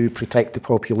to protect the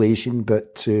population,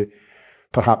 but to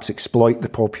perhaps exploit the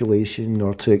population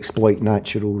or to exploit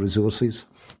natural resources.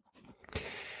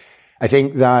 I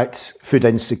think that food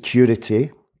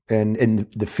insecurity and in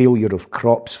the failure of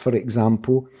crops, for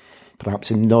example,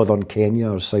 perhaps in northern Kenya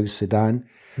or South Sudan,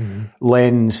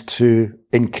 lends to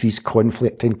increased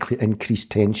conflict, increased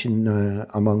tension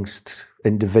amongst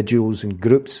individuals and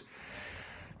groups,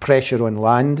 pressure on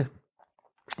land.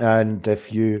 And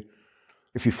if you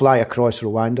fly across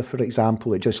Rwanda, for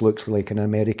example, it just looks like an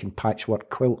American patchwork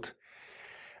quilt.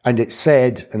 And it's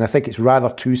said, and I think it's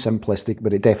rather too simplistic,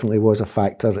 but it definitely was a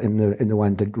factor in the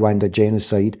Rwanda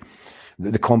genocide,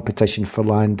 that the competition for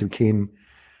land became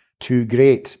too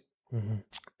great.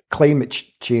 Climate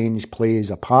change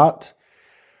plays a part.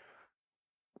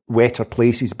 Wetter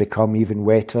places become even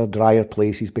wetter, drier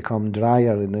places become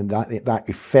drier, and then that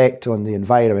effect on the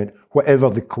environment, whatever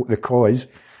the cause,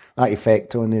 that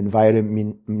effect on the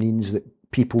environment means that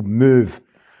people move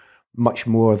much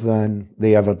more than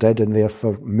they ever did, and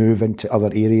therefore move into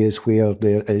other areas where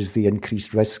there is the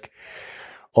increased risk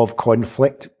of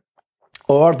conflict,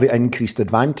 or the increased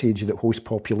advantage that host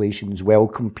populations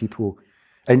welcome people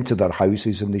into their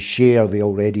houses and they share the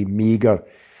already meagre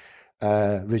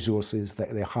resources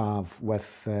that they have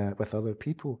with other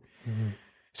people.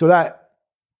 So that,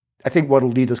 I think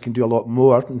world leaders can do a lot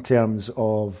more in terms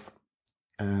of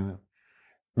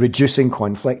reducing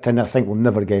conflict, and I think we'll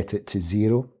never get it to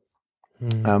zero.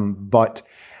 But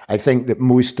I think that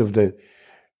most of the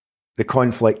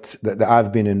conflict that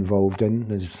I've been involved in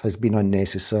has been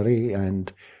unnecessary,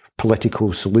 and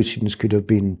political solutions could have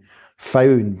been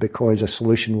found, because a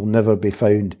solution will never be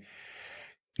found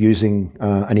using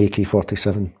an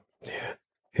AK-47.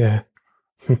 Yeah,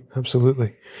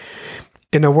 absolutely.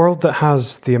 In a world that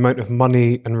has the amount of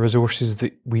money and resources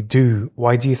that we do,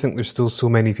 why do you think there's still so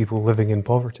many people living in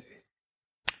poverty?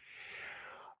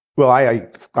 Well,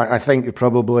 I think you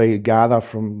probably gather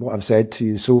from what I've said to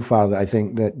you so far that I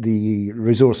think that the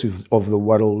resources of the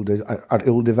world are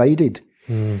ill-divided.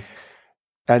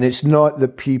 And it's not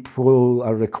that people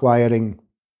are requiring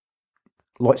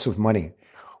lots of money.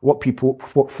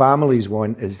 What families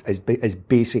want is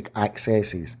basic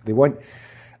accesses. They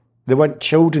want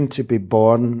children to be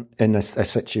born in a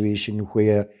situation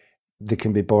where they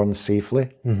can be born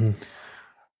safely.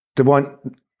 They want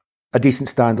a decent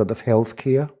standard of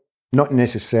healthcare, not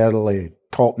necessarily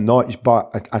top notch,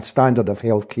 but a standard of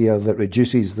healthcare that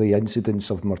reduces the incidence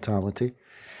of mortality.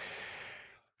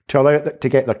 To allow to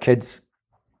get their kids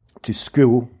to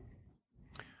school,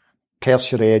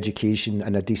 tertiary education,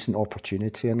 and a decent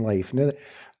opportunity in life. Now,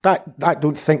 I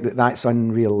don't think that that's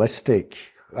unrealistic.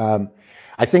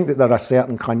 I think that there are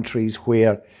certain countries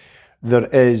where there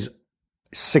is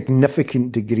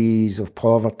significant degrees of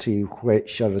poverty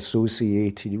which are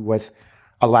associated with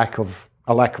a lack of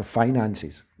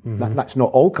finances. That's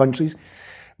not all countries,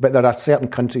 but there are certain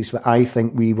countries that I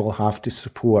think we will have to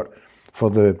support for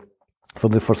the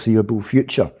foreseeable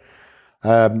future.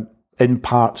 In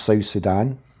part, South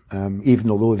Sudan,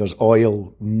 even although there's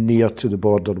oil near to the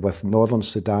border with Northern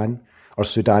Sudan or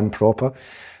Sudan proper,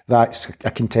 that's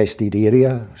a contested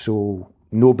area, so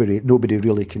nobody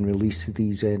really can release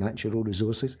these natural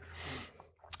resources.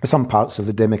 Some parts of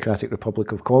the Democratic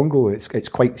Republic of Congo, it's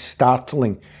quite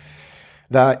startling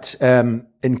that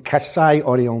in Kasai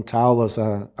Oriental there's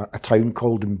a town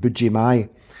called Mbujimai,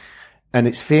 and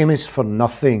it's famous for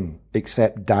nothing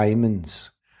except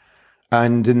diamonds.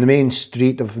 And in the main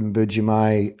street of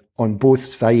Mbujimai, on both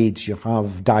sides, you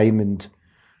have diamond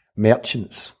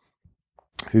merchants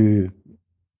who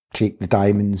take the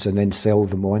diamonds and then sell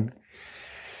them on.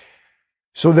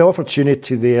 So the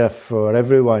opportunity there for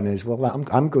everyone is, well,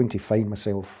 I'm going to find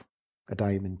myself a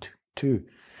diamond too.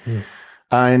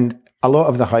 And a lot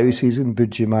of the houses in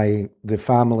Bujimai, the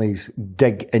families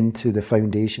dig into the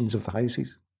foundations of the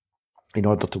houses in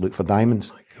order to look for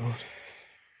diamonds. Oh my God.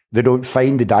 They don't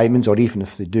find the diamonds, or even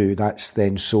if they do, that's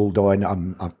then sold on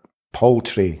a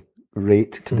paltry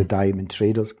rate to the diamond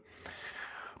traders.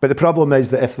 But the problem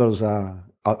is that if there's a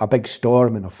big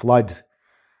storm and a flood,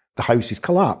 the houses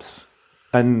collapse.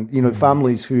 And, you know,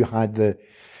 families who had the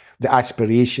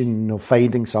aspiration of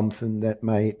finding something that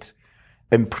might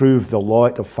improve the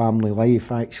lot of family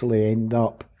life actually end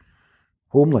up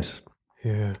homeless,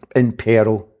 in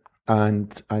peril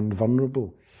and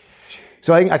vulnerable.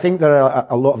 So I think there are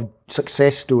a lot of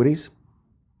success stories,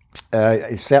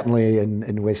 certainly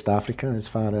in West Africa as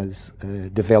far as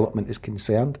development is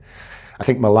concerned. I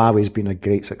think Malawi's been a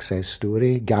great success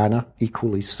story, Ghana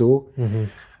equally so.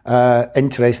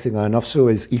 Interestingly enough, so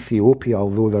is Ethiopia,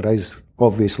 although there is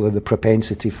obviously the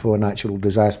propensity for natural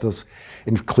disasters,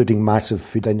 including massive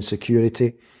food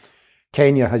insecurity.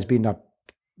 Kenya has been a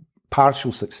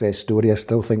partial success story. I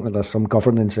still think there are some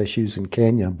governance issues in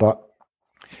Kenya, but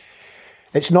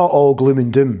it's not all gloom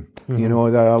and doom. You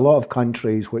know, there are a lot of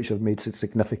countries which have made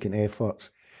significant efforts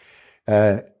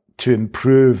to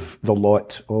improve the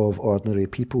lot of ordinary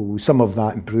people. Some of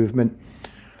that improvement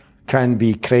can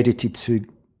be credited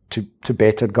to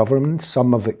better governance.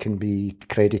 Some of it can be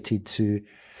credited to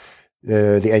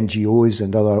the NGOs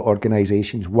and other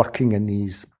organisations working in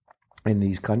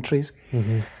these countries,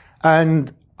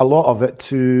 and a lot of it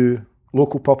to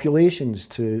local populations,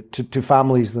 to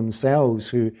families themselves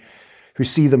who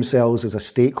see themselves as a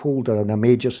stakeholder and a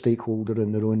major stakeholder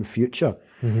in their own future,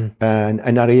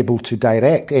 and are able to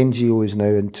direct NGOs now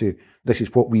into, this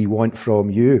is what we want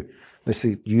from you. This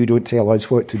is, you don't tell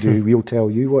us what to do, we'll tell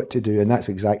you what to do, and that's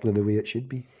exactly the way it should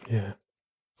be. Yeah.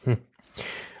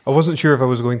 I wasn't sure if I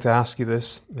was going to ask you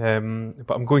this, but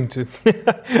I'm going to.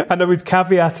 And I would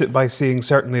caveat it by saying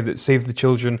certainly that Save the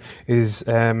Children is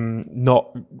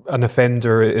not an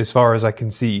offender as far as I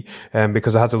can see,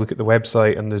 because I had to look at the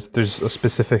website and there's a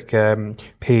specific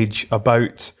page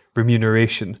about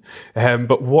remuneration.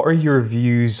 But what are your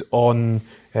views on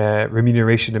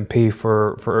remuneration and pay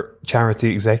for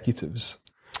charity executives?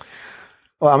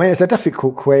 Well, I mean, it's a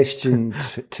difficult question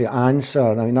to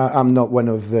answer. I mean, I'm not one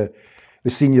of the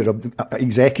senior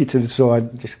executives, so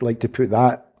I'd just like to put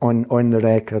that on the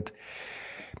record.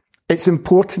 It's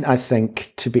important, I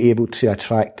think, to be able to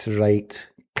attract the right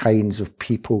kinds of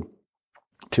people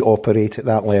to operate at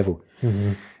that level.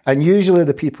 And usually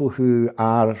the people who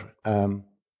are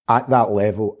at that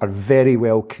level are very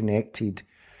well connected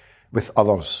with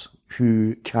others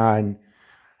who can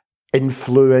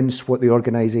influence what the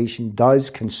organisation does,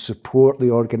 can support the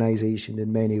organisation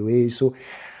in many ways. So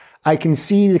I can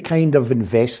see the kind of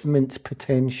investment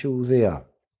potential there.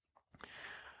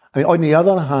 I mean, on the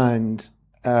other hand,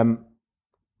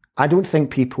 I don't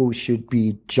think people should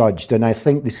be judged, and I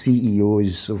think the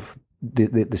CEOs of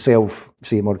the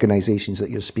same organisations that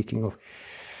you're speaking of,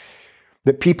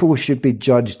 that people should be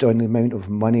judged on the amount of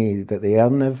money that they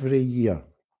earn every year.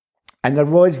 And there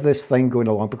was this thing going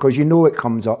along, because you know it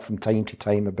comes up from time to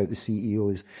time about the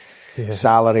CEO's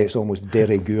salary. It's almost de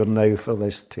rigueur now for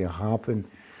this to happen.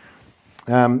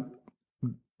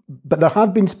 But there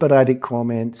have been sporadic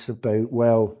comments about,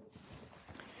 well,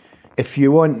 if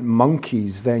you want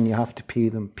monkeys, then you have to pay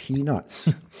them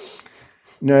peanuts.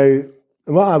 Now,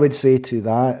 what I would say to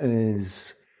that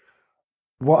is,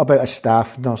 what about a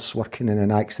staff nurse working in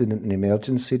an accident and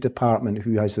emergency department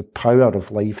who has the power of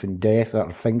life and death at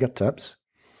her fingertips?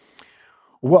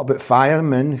 What about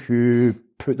firemen who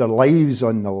put their lives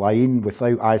on the line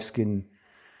without asking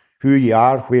who you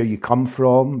are, where you come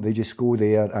from? They just go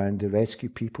there and they rescue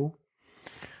people.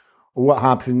 What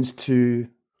happens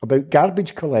about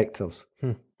garbage collectors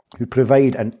who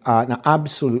provide an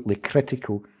absolutely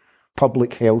critical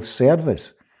public health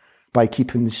service by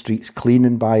keeping the streets clean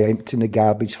and by emptying the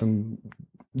garbage from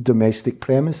domestic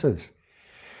premises?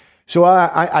 So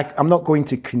I'm not going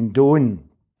to condone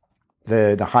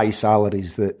the high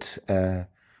salaries that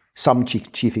some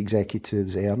chief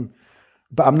executives earn,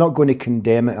 but I'm not going to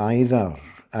condemn it either,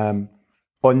 on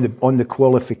the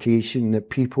qualification that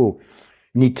people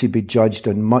need to be judged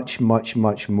on much, much,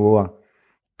 much more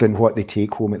than what they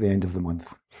take home at the end of the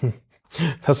month.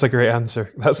 That's a great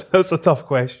answer. That's a tough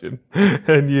question,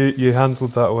 and you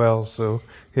handled that well. So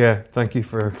Yeah, thank you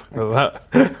for that.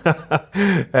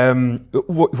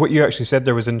 What you actually said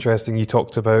there was interesting. You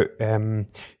talked about,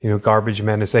 garbage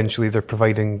men. Essentially, they're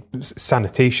providing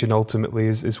sanitation. Ultimately,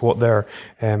 is what they're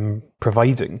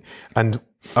providing. And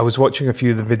I was watching a few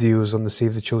of the videos on the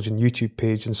Save the Children YouTube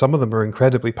page, and some of them are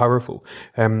incredibly powerful.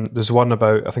 There's one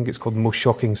about, I think it's called Most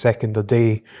Shocking Second a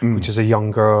Day, which is a young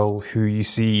girl who you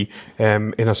see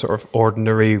in a sort of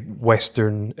ordinary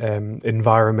Western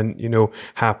environment,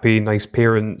 happy, nice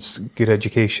parents, good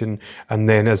education. And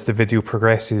then as the video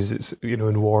progresses, it's,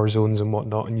 in war zones and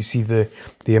whatnot, and you see the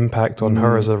impact on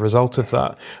her as a result of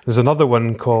that. There's another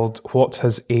one called What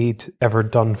Has Aid Ever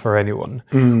Done for Anyone,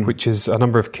 which is a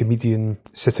number of comedians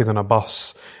sitting on a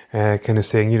bus, kind of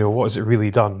saying, what has it really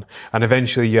done? And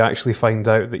eventually you actually find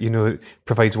out that, it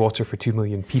provides water for 2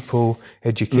 million people,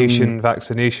 education,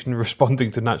 vaccination,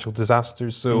 responding to natural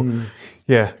disasters. So,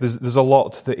 yeah, there's a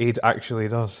lot that aid actually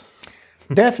does.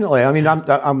 Definitely. I mean,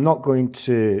 I'm not going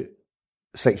to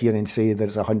sit here and say that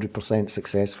it's 100%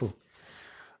 successful.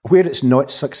 Where it's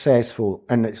not successful,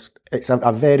 and it's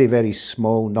a very, very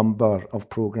small number of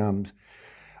programs,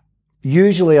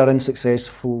 usually are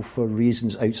unsuccessful for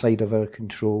reasons outside of our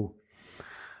control.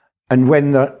 And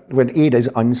when aid is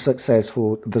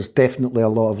unsuccessful, there's definitely a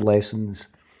lot of lessons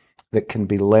that can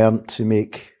be learnt to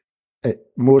make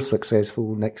it more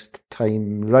successful next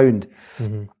time round.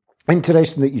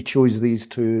 Interesting that you chose these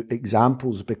two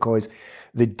examples, because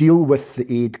they deal with the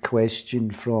aid question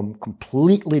from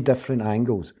completely different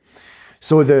angles.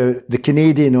 So the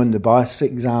Canadian on the bus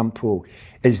example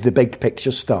is the big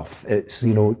picture stuff. It's,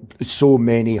 so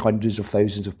many hundreds of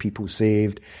thousands of people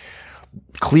saved,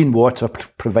 clean water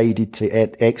provided to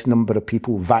X number of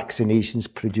people,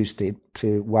 vaccinations produced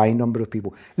to Y number of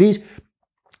people. These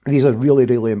are really,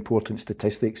 really important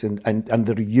statistics, and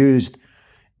they're used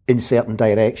in certain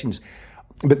directions.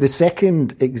 But the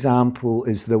second example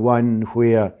is the one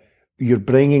where you're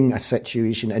bringing a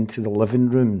situation into the living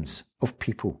rooms of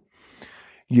people.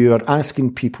 You're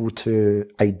asking people to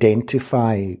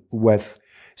identify with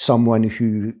someone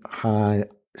who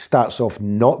starts off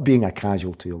not being a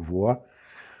casualty of war,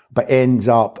 but ends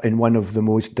up in one of the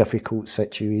most difficult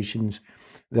situations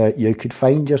that you could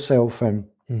find yourself in.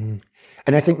 And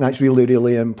I think that's really,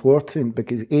 really important,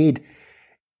 because aid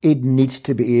needs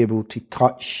to be able to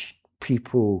touch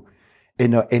people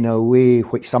in a way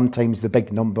which sometimes the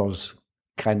big numbers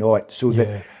cannot. So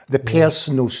the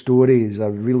personal stories are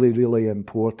really, really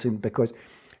important, because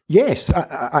yes,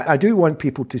 I do want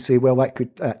people to say, well, that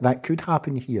could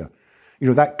happen here.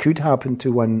 That could happen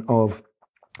to one of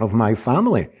my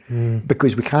family,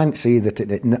 because we can't say that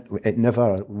it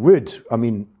never would. I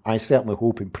mean, I certainly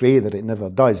hope and pray that it never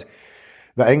does.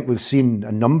 But I think we've seen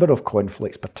a number of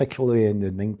conflicts, particularly in the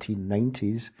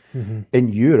 1990s in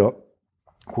Europe,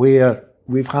 where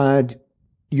we've had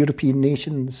European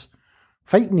nations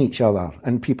fighting each other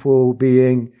and people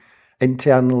being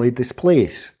internally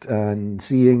displaced and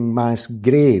seeing mass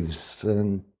graves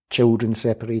and children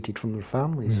separated from their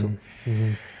families. So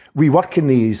we work in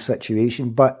these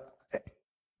situations, but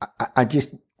I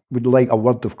just would like a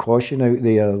word of caution out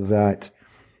there that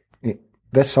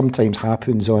this sometimes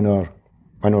happens on our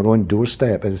own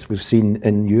doorstep, as we've seen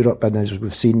in Europe and as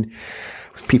we've seen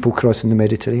people crossing the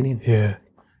Mediterranean. Yeah,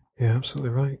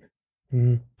 absolutely right.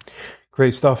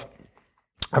 Great stuff.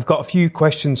 I've got a few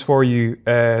questions for you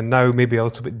now, maybe a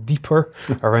little bit deeper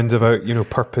around about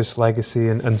purpose, legacy,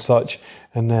 and such.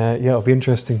 And it'll be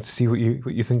interesting to see what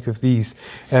you think of these.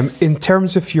 In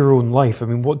terms of your own life, I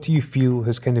mean, what do you feel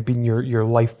has kind of been your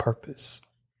life purpose?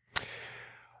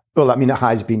 Well, I mean, it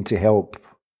has been to help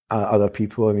other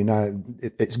people. I mean,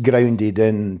 it's grounded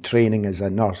in training as a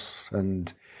nurse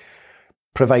and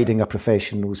providing a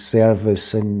professional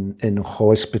service in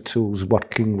hospitals,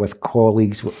 working with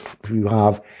colleagues who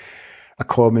have a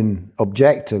common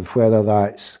objective, whether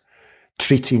that's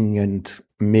treating and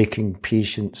making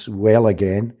patients well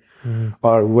again,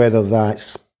 or whether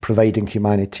that's providing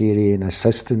humanitarian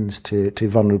assistance to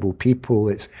vulnerable people.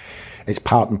 It's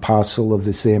part and parcel of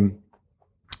the same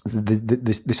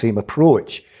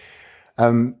approach.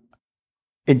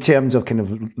 In terms of kind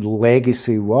of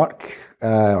legacy work,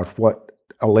 or what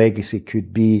a legacy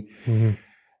could be,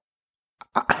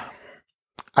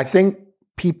 I think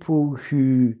people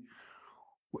who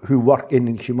work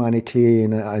in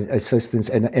humanitarian assistance,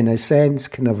 in a sense,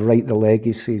 kind of write their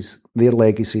legacies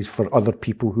for other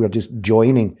people who are just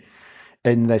joining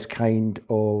in this kind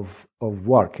of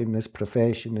work, in this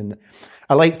profession. And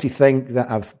I like to think that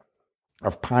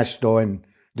I've passed on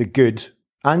the good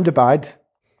and the bad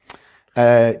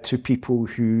to people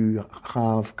who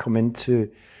have come into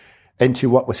into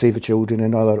work with Save the Children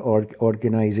and other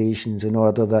organisations in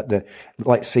order that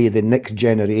let's say the next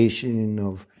generation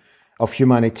of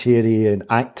humanitarian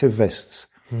activists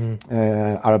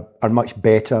are much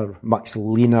better, much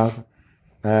leaner,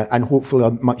 and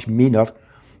hopefully much meaner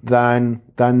than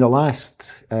the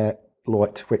last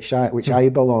lot, which I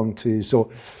belong to.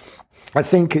 So I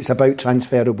think it's about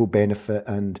transferable benefit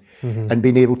and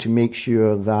being able to make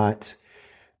sure that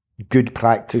good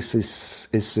practice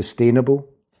is sustainable,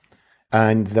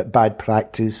 and that bad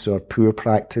practice or poor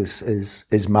practice is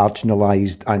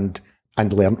marginalised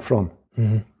and learnt from.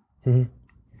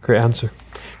 Great answer.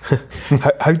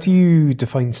 How do you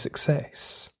define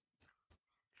success?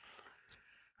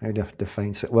 How do I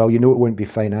define it? Well, it wouldn't be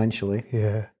financially.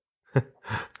 Yeah.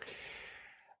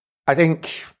 I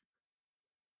think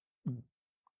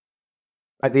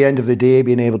at the end of the day,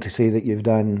 being able to say that you've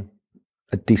done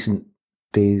a decent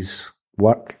day's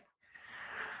work,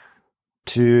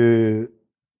 to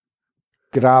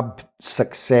grab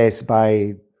success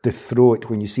by the throat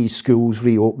when you see schools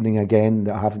reopening again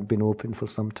that haven't been open for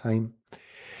some time,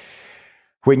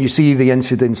 when you see the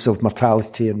incidence of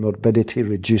mortality and morbidity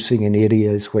reducing in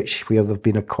areas where there's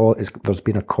been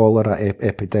a cholera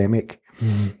epidemic.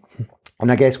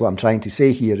 And I guess what I'm trying to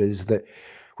say here is that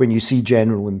when you see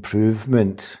general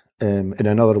improvement in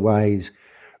an otherwise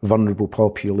vulnerable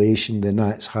population, then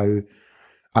that's how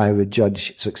I would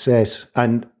judge success.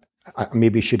 And I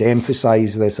maybe should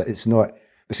emphasise this: this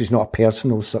is not a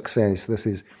personal success. This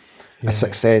is a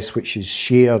success which is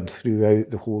shared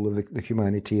throughout the whole of the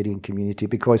humanitarian community,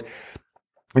 because,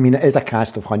 it is a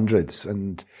cast of hundreds,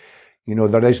 and,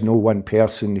 there is no one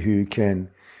person who can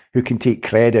take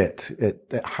credit.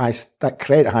 That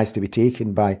credit has to be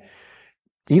taken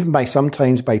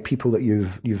sometimes by people that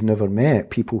you've never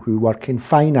met, people who work in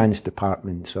finance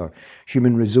departments or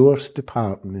human resource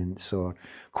departments or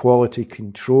quality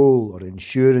control or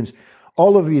insurance.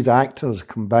 All of these actors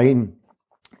combine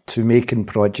to making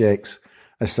projects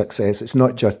a success. It's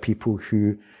not just people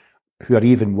who are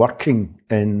even working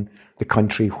in the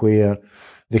country where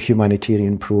the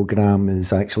humanitarian programme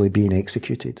is actually being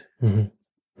executed.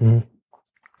 Well,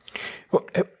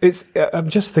 I'm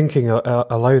just thinking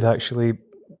aloud, actually,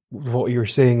 what you're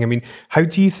saying. How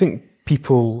do you think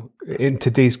people in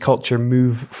today's culture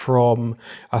move from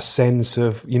a sense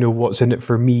of, what's in it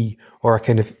for me, or a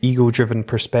kind of ego-driven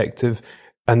perspective,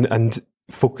 and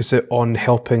focus it on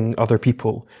helping other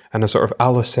people and a sort of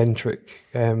allocentric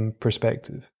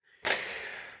perspective?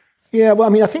 Yeah,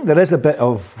 well, I think there is a bit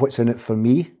of what's in it for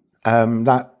me.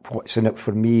 That what's in it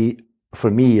for me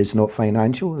is not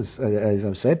financial, as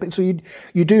I've said. But so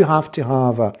you do have to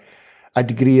have a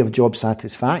degree of job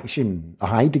satisfaction, a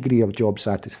high degree of job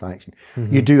satisfaction.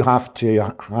 You do have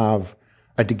to have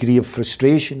a degree of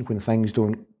frustration when things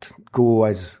don't go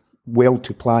as well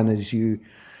to plan as you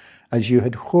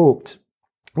had hoped.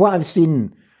 What I've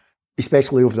seen,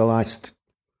 especially over the last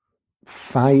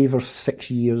 5 or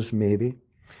 6 years, maybe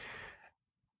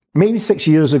 6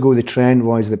 years ago, the trend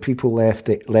was that people left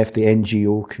the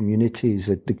NGO communities,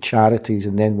 the charities,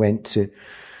 and then went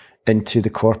into the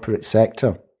corporate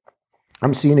sector.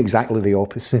 I'm seeing exactly the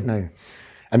opposite now.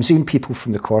 I'm seeing people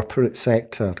from the corporate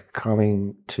sector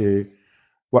coming to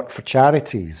work for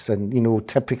charities, and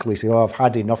typically say, "Oh, I've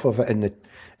had enough of it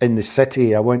in the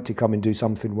city. I want to come and do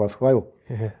something worthwhile."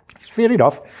 Yeah. It's fair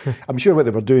enough. I'm sure what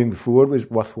they were doing before was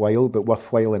worthwhile, but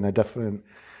worthwhile in a different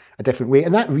way,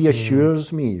 and that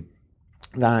reassures me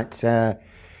that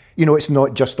it's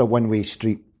not just a one-way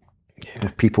street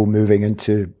of people moving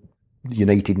into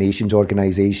United Nations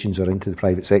organisations or into the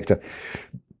private sector,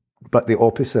 but the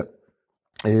opposite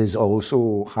is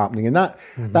also happening, and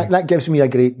that gives me a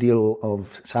great deal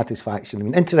of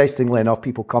satisfaction. Interestingly enough,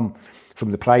 people come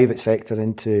from the private sector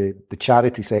into the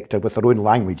charity sector with their own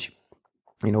language,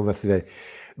 with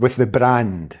the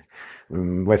brand,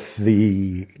 with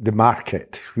the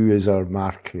market. Who is our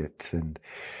market? And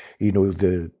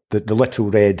the little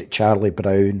red Charlie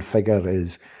Brown figure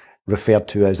is referred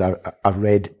to as a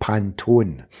red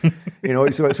Pantone.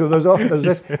 So there's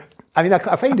this.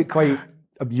 I find it quite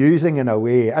amusing in a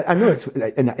way. I know it's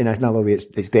in another way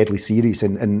it's deadly serious,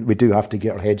 and we do have to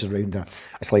get our heads around a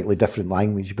slightly different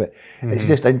language. But it's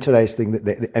just interesting that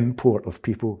the import of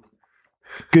people,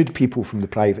 good people from the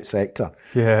private sector,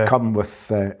 come with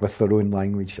their own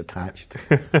language attached.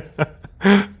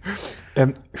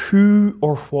 Who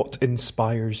or what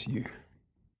inspires you?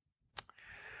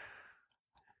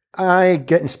 I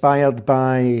get inspired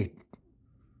by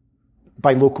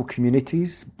local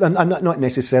communities, and not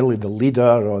necessarily the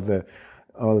leader or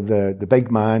the big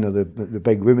man or the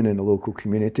big woman in the local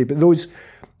community, but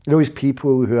those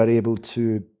people who are able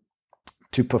to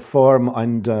to perform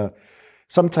under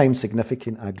sometimes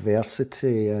significant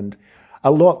adversity, and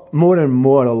a lot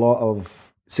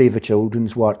of Save the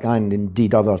Children's work, and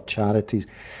indeed other charities,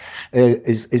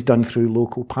 is done through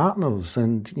local partners.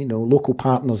 And, local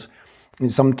partners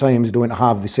sometimes don't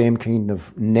have the same kind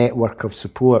of network of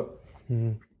support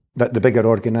that the bigger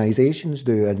organisations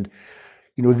do. And,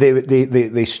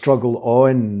 they struggle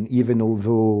on, even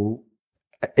although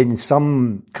in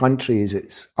some countries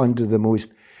it's under the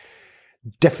most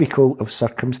difficult of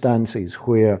circumstances,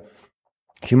 where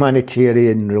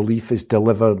humanitarian relief is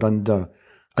delivered under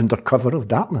cover of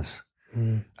darkness.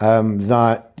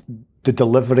 That the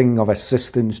delivering of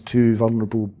assistance to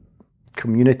vulnerable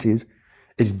communities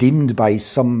is deemed by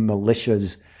some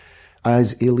militias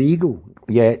as illegal,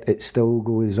 yet it still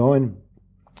goes on.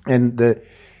 And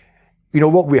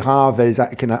what we have is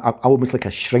almost like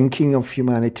a shrinking of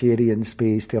humanitarian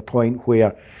space to a point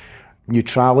where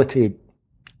neutrality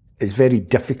is very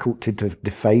difficult to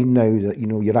define now. That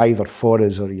you're either for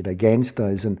us or you're against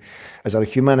us. And as a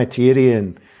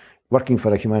humanitarian, working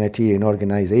for a humanitarian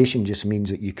organisation just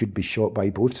means that you could be shot by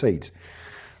both sides.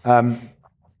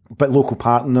 But local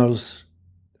partners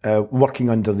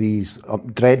working under these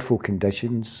dreadful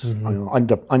conditions,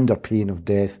 under pain of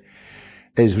death,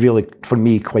 is really, for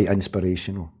me, quite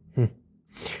inspirational.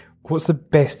 What's the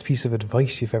best piece of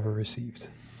advice you've ever received?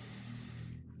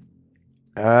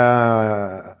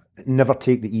 Never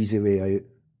take the easy way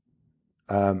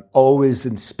out. Always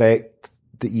inspect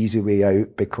the easy way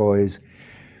out, because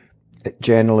it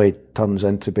generally turns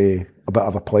into be a bit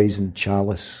of a poisoned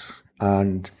chalice.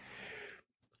 And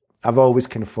I've always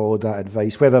kind of followed that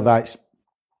advice, whether that's,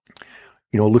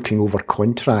 looking over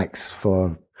contracts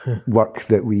for work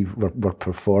that we're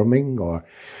performing, or,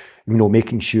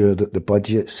 making sure that the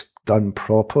budget's done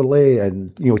properly,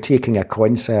 and, taking a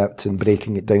concept and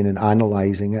breaking it down and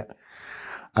analysing it.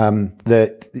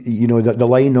 That the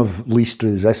line of least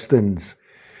resistance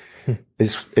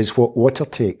is what water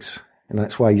takes, and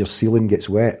that's why your ceiling gets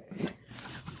wet.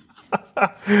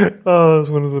 Oh, that's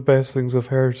one of the best things I've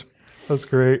heard. That's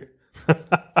great.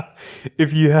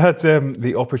 If you had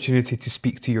the opportunity to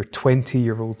speak to your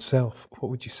 20-year-old self, what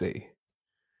would you say?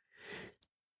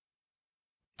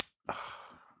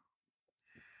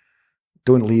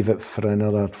 Don't leave it for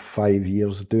another 5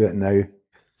 years. Do it now.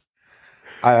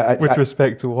 With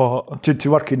respect to what?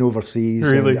 To working overseas.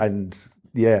 Really? And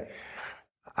yeah.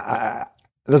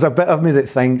 There's a bit of me that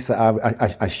thinks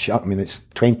that it's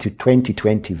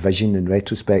 2020 vision in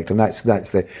retrospect, and that's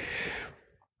the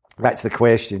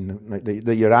question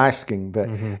that you're asking. But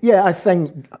yeah, I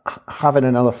think having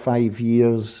another 5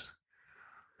 years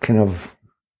kind of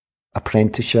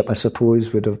apprenticeship, I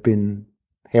suppose, would have been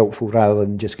helpful rather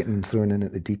than just getting thrown in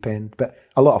at the deep end. But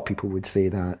a lot of people would say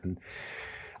that, and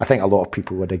I think a lot of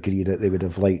people would agree that they would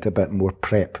have liked a bit more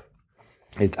prep.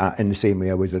 In the same way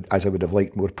as I would have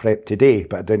liked more prep today,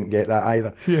 but I didn't get that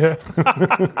either. Yeah.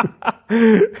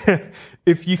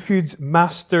 If you could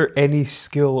master any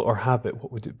skill or habit,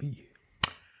 what would it be?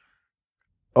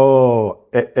 Oh,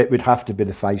 it would have to be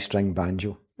the 5-string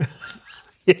banjo.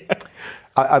 Yeah.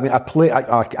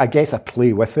 I guess I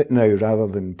play with it now rather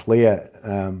than play it.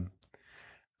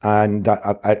 And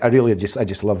I really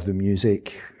just love the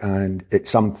music, and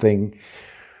it's something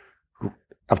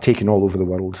I've taken all over the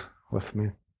world with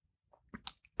me.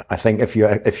 I think if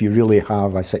you really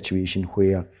have a situation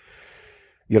where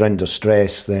you're under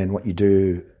stress, then what you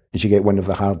do is you get one of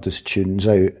the hardest tunes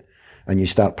out and you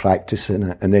start practicing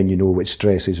it, and then you know what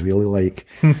stress is really like.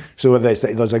 So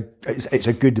it's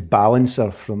a good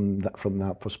balancer from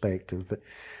that perspective. But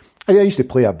I used to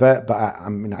play a bit, but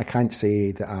I can't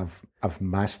say that I've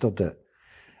mastered it.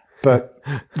 But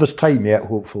there's time yet,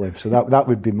 hopefully. So that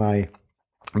would be my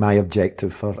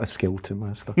objective for a skill to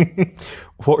master.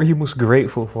 What are you most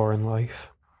grateful for in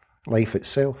life? Life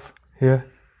itself. Yeah.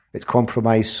 It's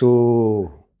compromised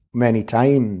so many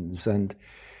times, and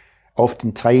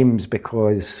oftentimes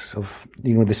because of,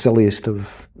 the silliest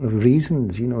of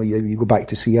reasons. You go back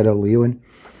to Sierra Leone,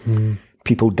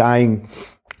 people dying,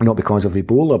 not because of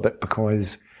Ebola, but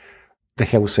because the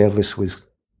health service was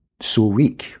so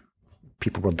weak.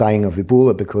 People were dying of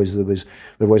Ebola because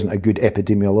there wasn't a good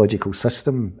epidemiological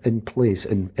system in place,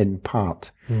 in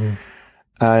part.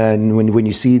 And when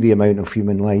you see the amount of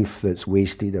human life that's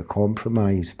wasted or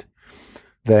compromised,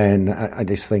 then I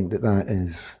just think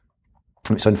that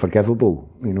it's unforgivable.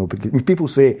 Because people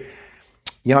say,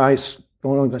 it's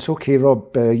okay,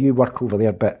 Rob, you work over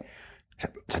there, but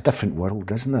it's a different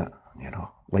world, isn't it?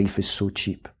 Life is so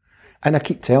cheap. And I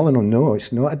keep telling them, no,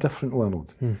 it's not a different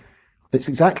world. It's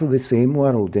exactly the same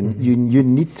world, and you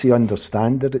need to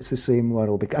understand that it's the same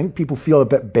world. I think people feel a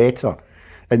bit better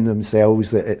in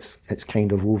themselves that it's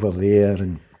kind of over there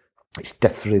and it's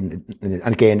different. And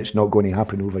again, it's not going to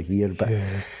happen over here. But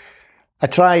I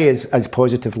try as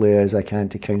positively as I can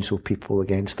to counsel people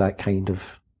against that kind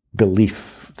of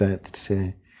belief that,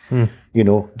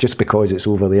 just because it's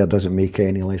over there doesn't make it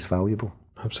any less valuable.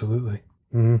 Absolutely.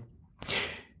 Mm.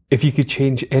 If you could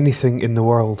change anything in the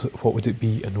world, what would it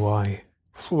be and why?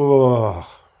 Oh.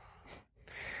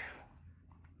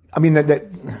 I mean,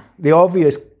 the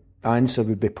obvious answer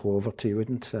would be poverty,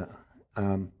 wouldn't it?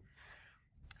 And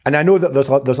I know that there's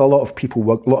a lot of people,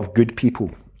 a lot of good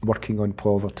people working on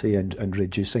poverty and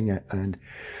reducing it. And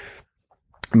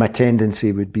my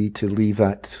tendency would be to leave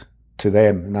that to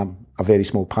them, and I'm a very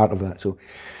small part of that. So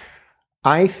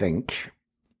I think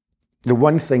the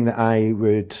one thing that I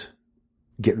would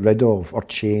get rid of or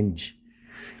change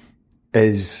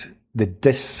is the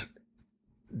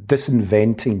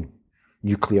disinventing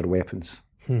nuclear weapons.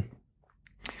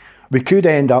 We could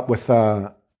end up with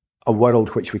a world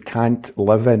which we can't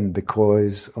live in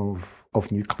because of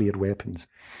nuclear weapons.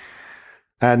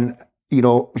 And,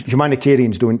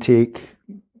 humanitarians don't take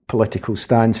political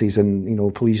stances,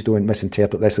 and, please don't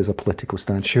misinterpret this as a political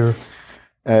stance. Sure.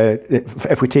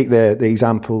 If we take the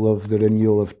example of the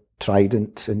renewal of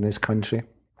Trident in this country,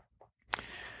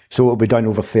 so it'll be done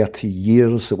over 30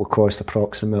 years. It will cost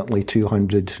approximately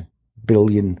 £200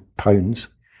 billion.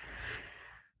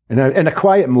 And in a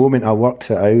quiet moment, I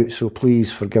worked it out, so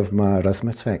please forgive my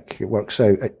arithmetic. It works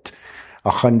out at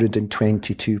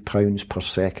 £122 per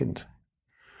second.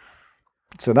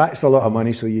 So that's a lot of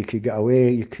money, so you could get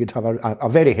away. You could have a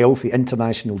very healthy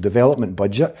international development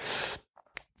budget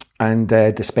and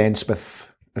dispense with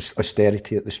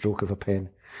austerity at the stroke of a pen.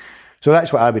 So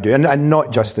that's what I would do. And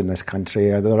not just in this country.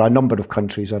 There are a number of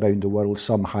countries around the world,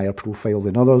 some higher profile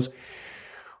than others,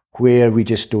 where we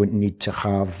just don't need to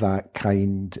have that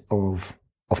kind of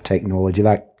technology,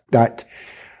 that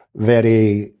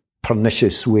very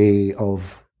pernicious way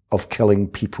of killing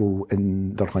people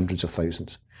in their hundreds of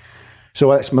thousands. So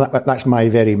that's my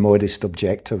very modest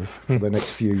objective for the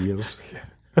next few years.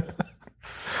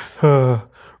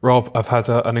 Rob, I've had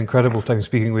an incredible time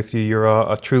speaking with you. You're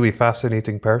a truly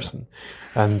fascinating person.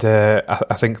 And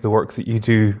I think the work that you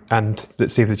do and that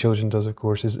Save the Children does, of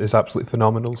course, is absolutely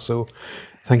phenomenal. So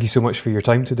thank you so much for your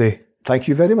time today. Thank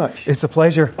you very much. It's a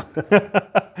pleasure.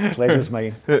 Pleasure's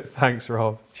mine. Thanks,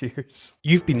 Rob. Cheers.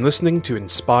 You've been listening to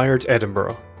Inspired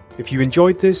Edinburgh. If you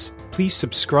enjoyed this, please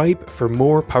subscribe for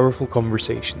more powerful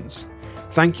conversations.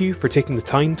 Thank you for taking the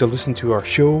time to listen to our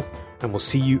show, and we'll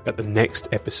see you at the next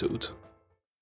episode.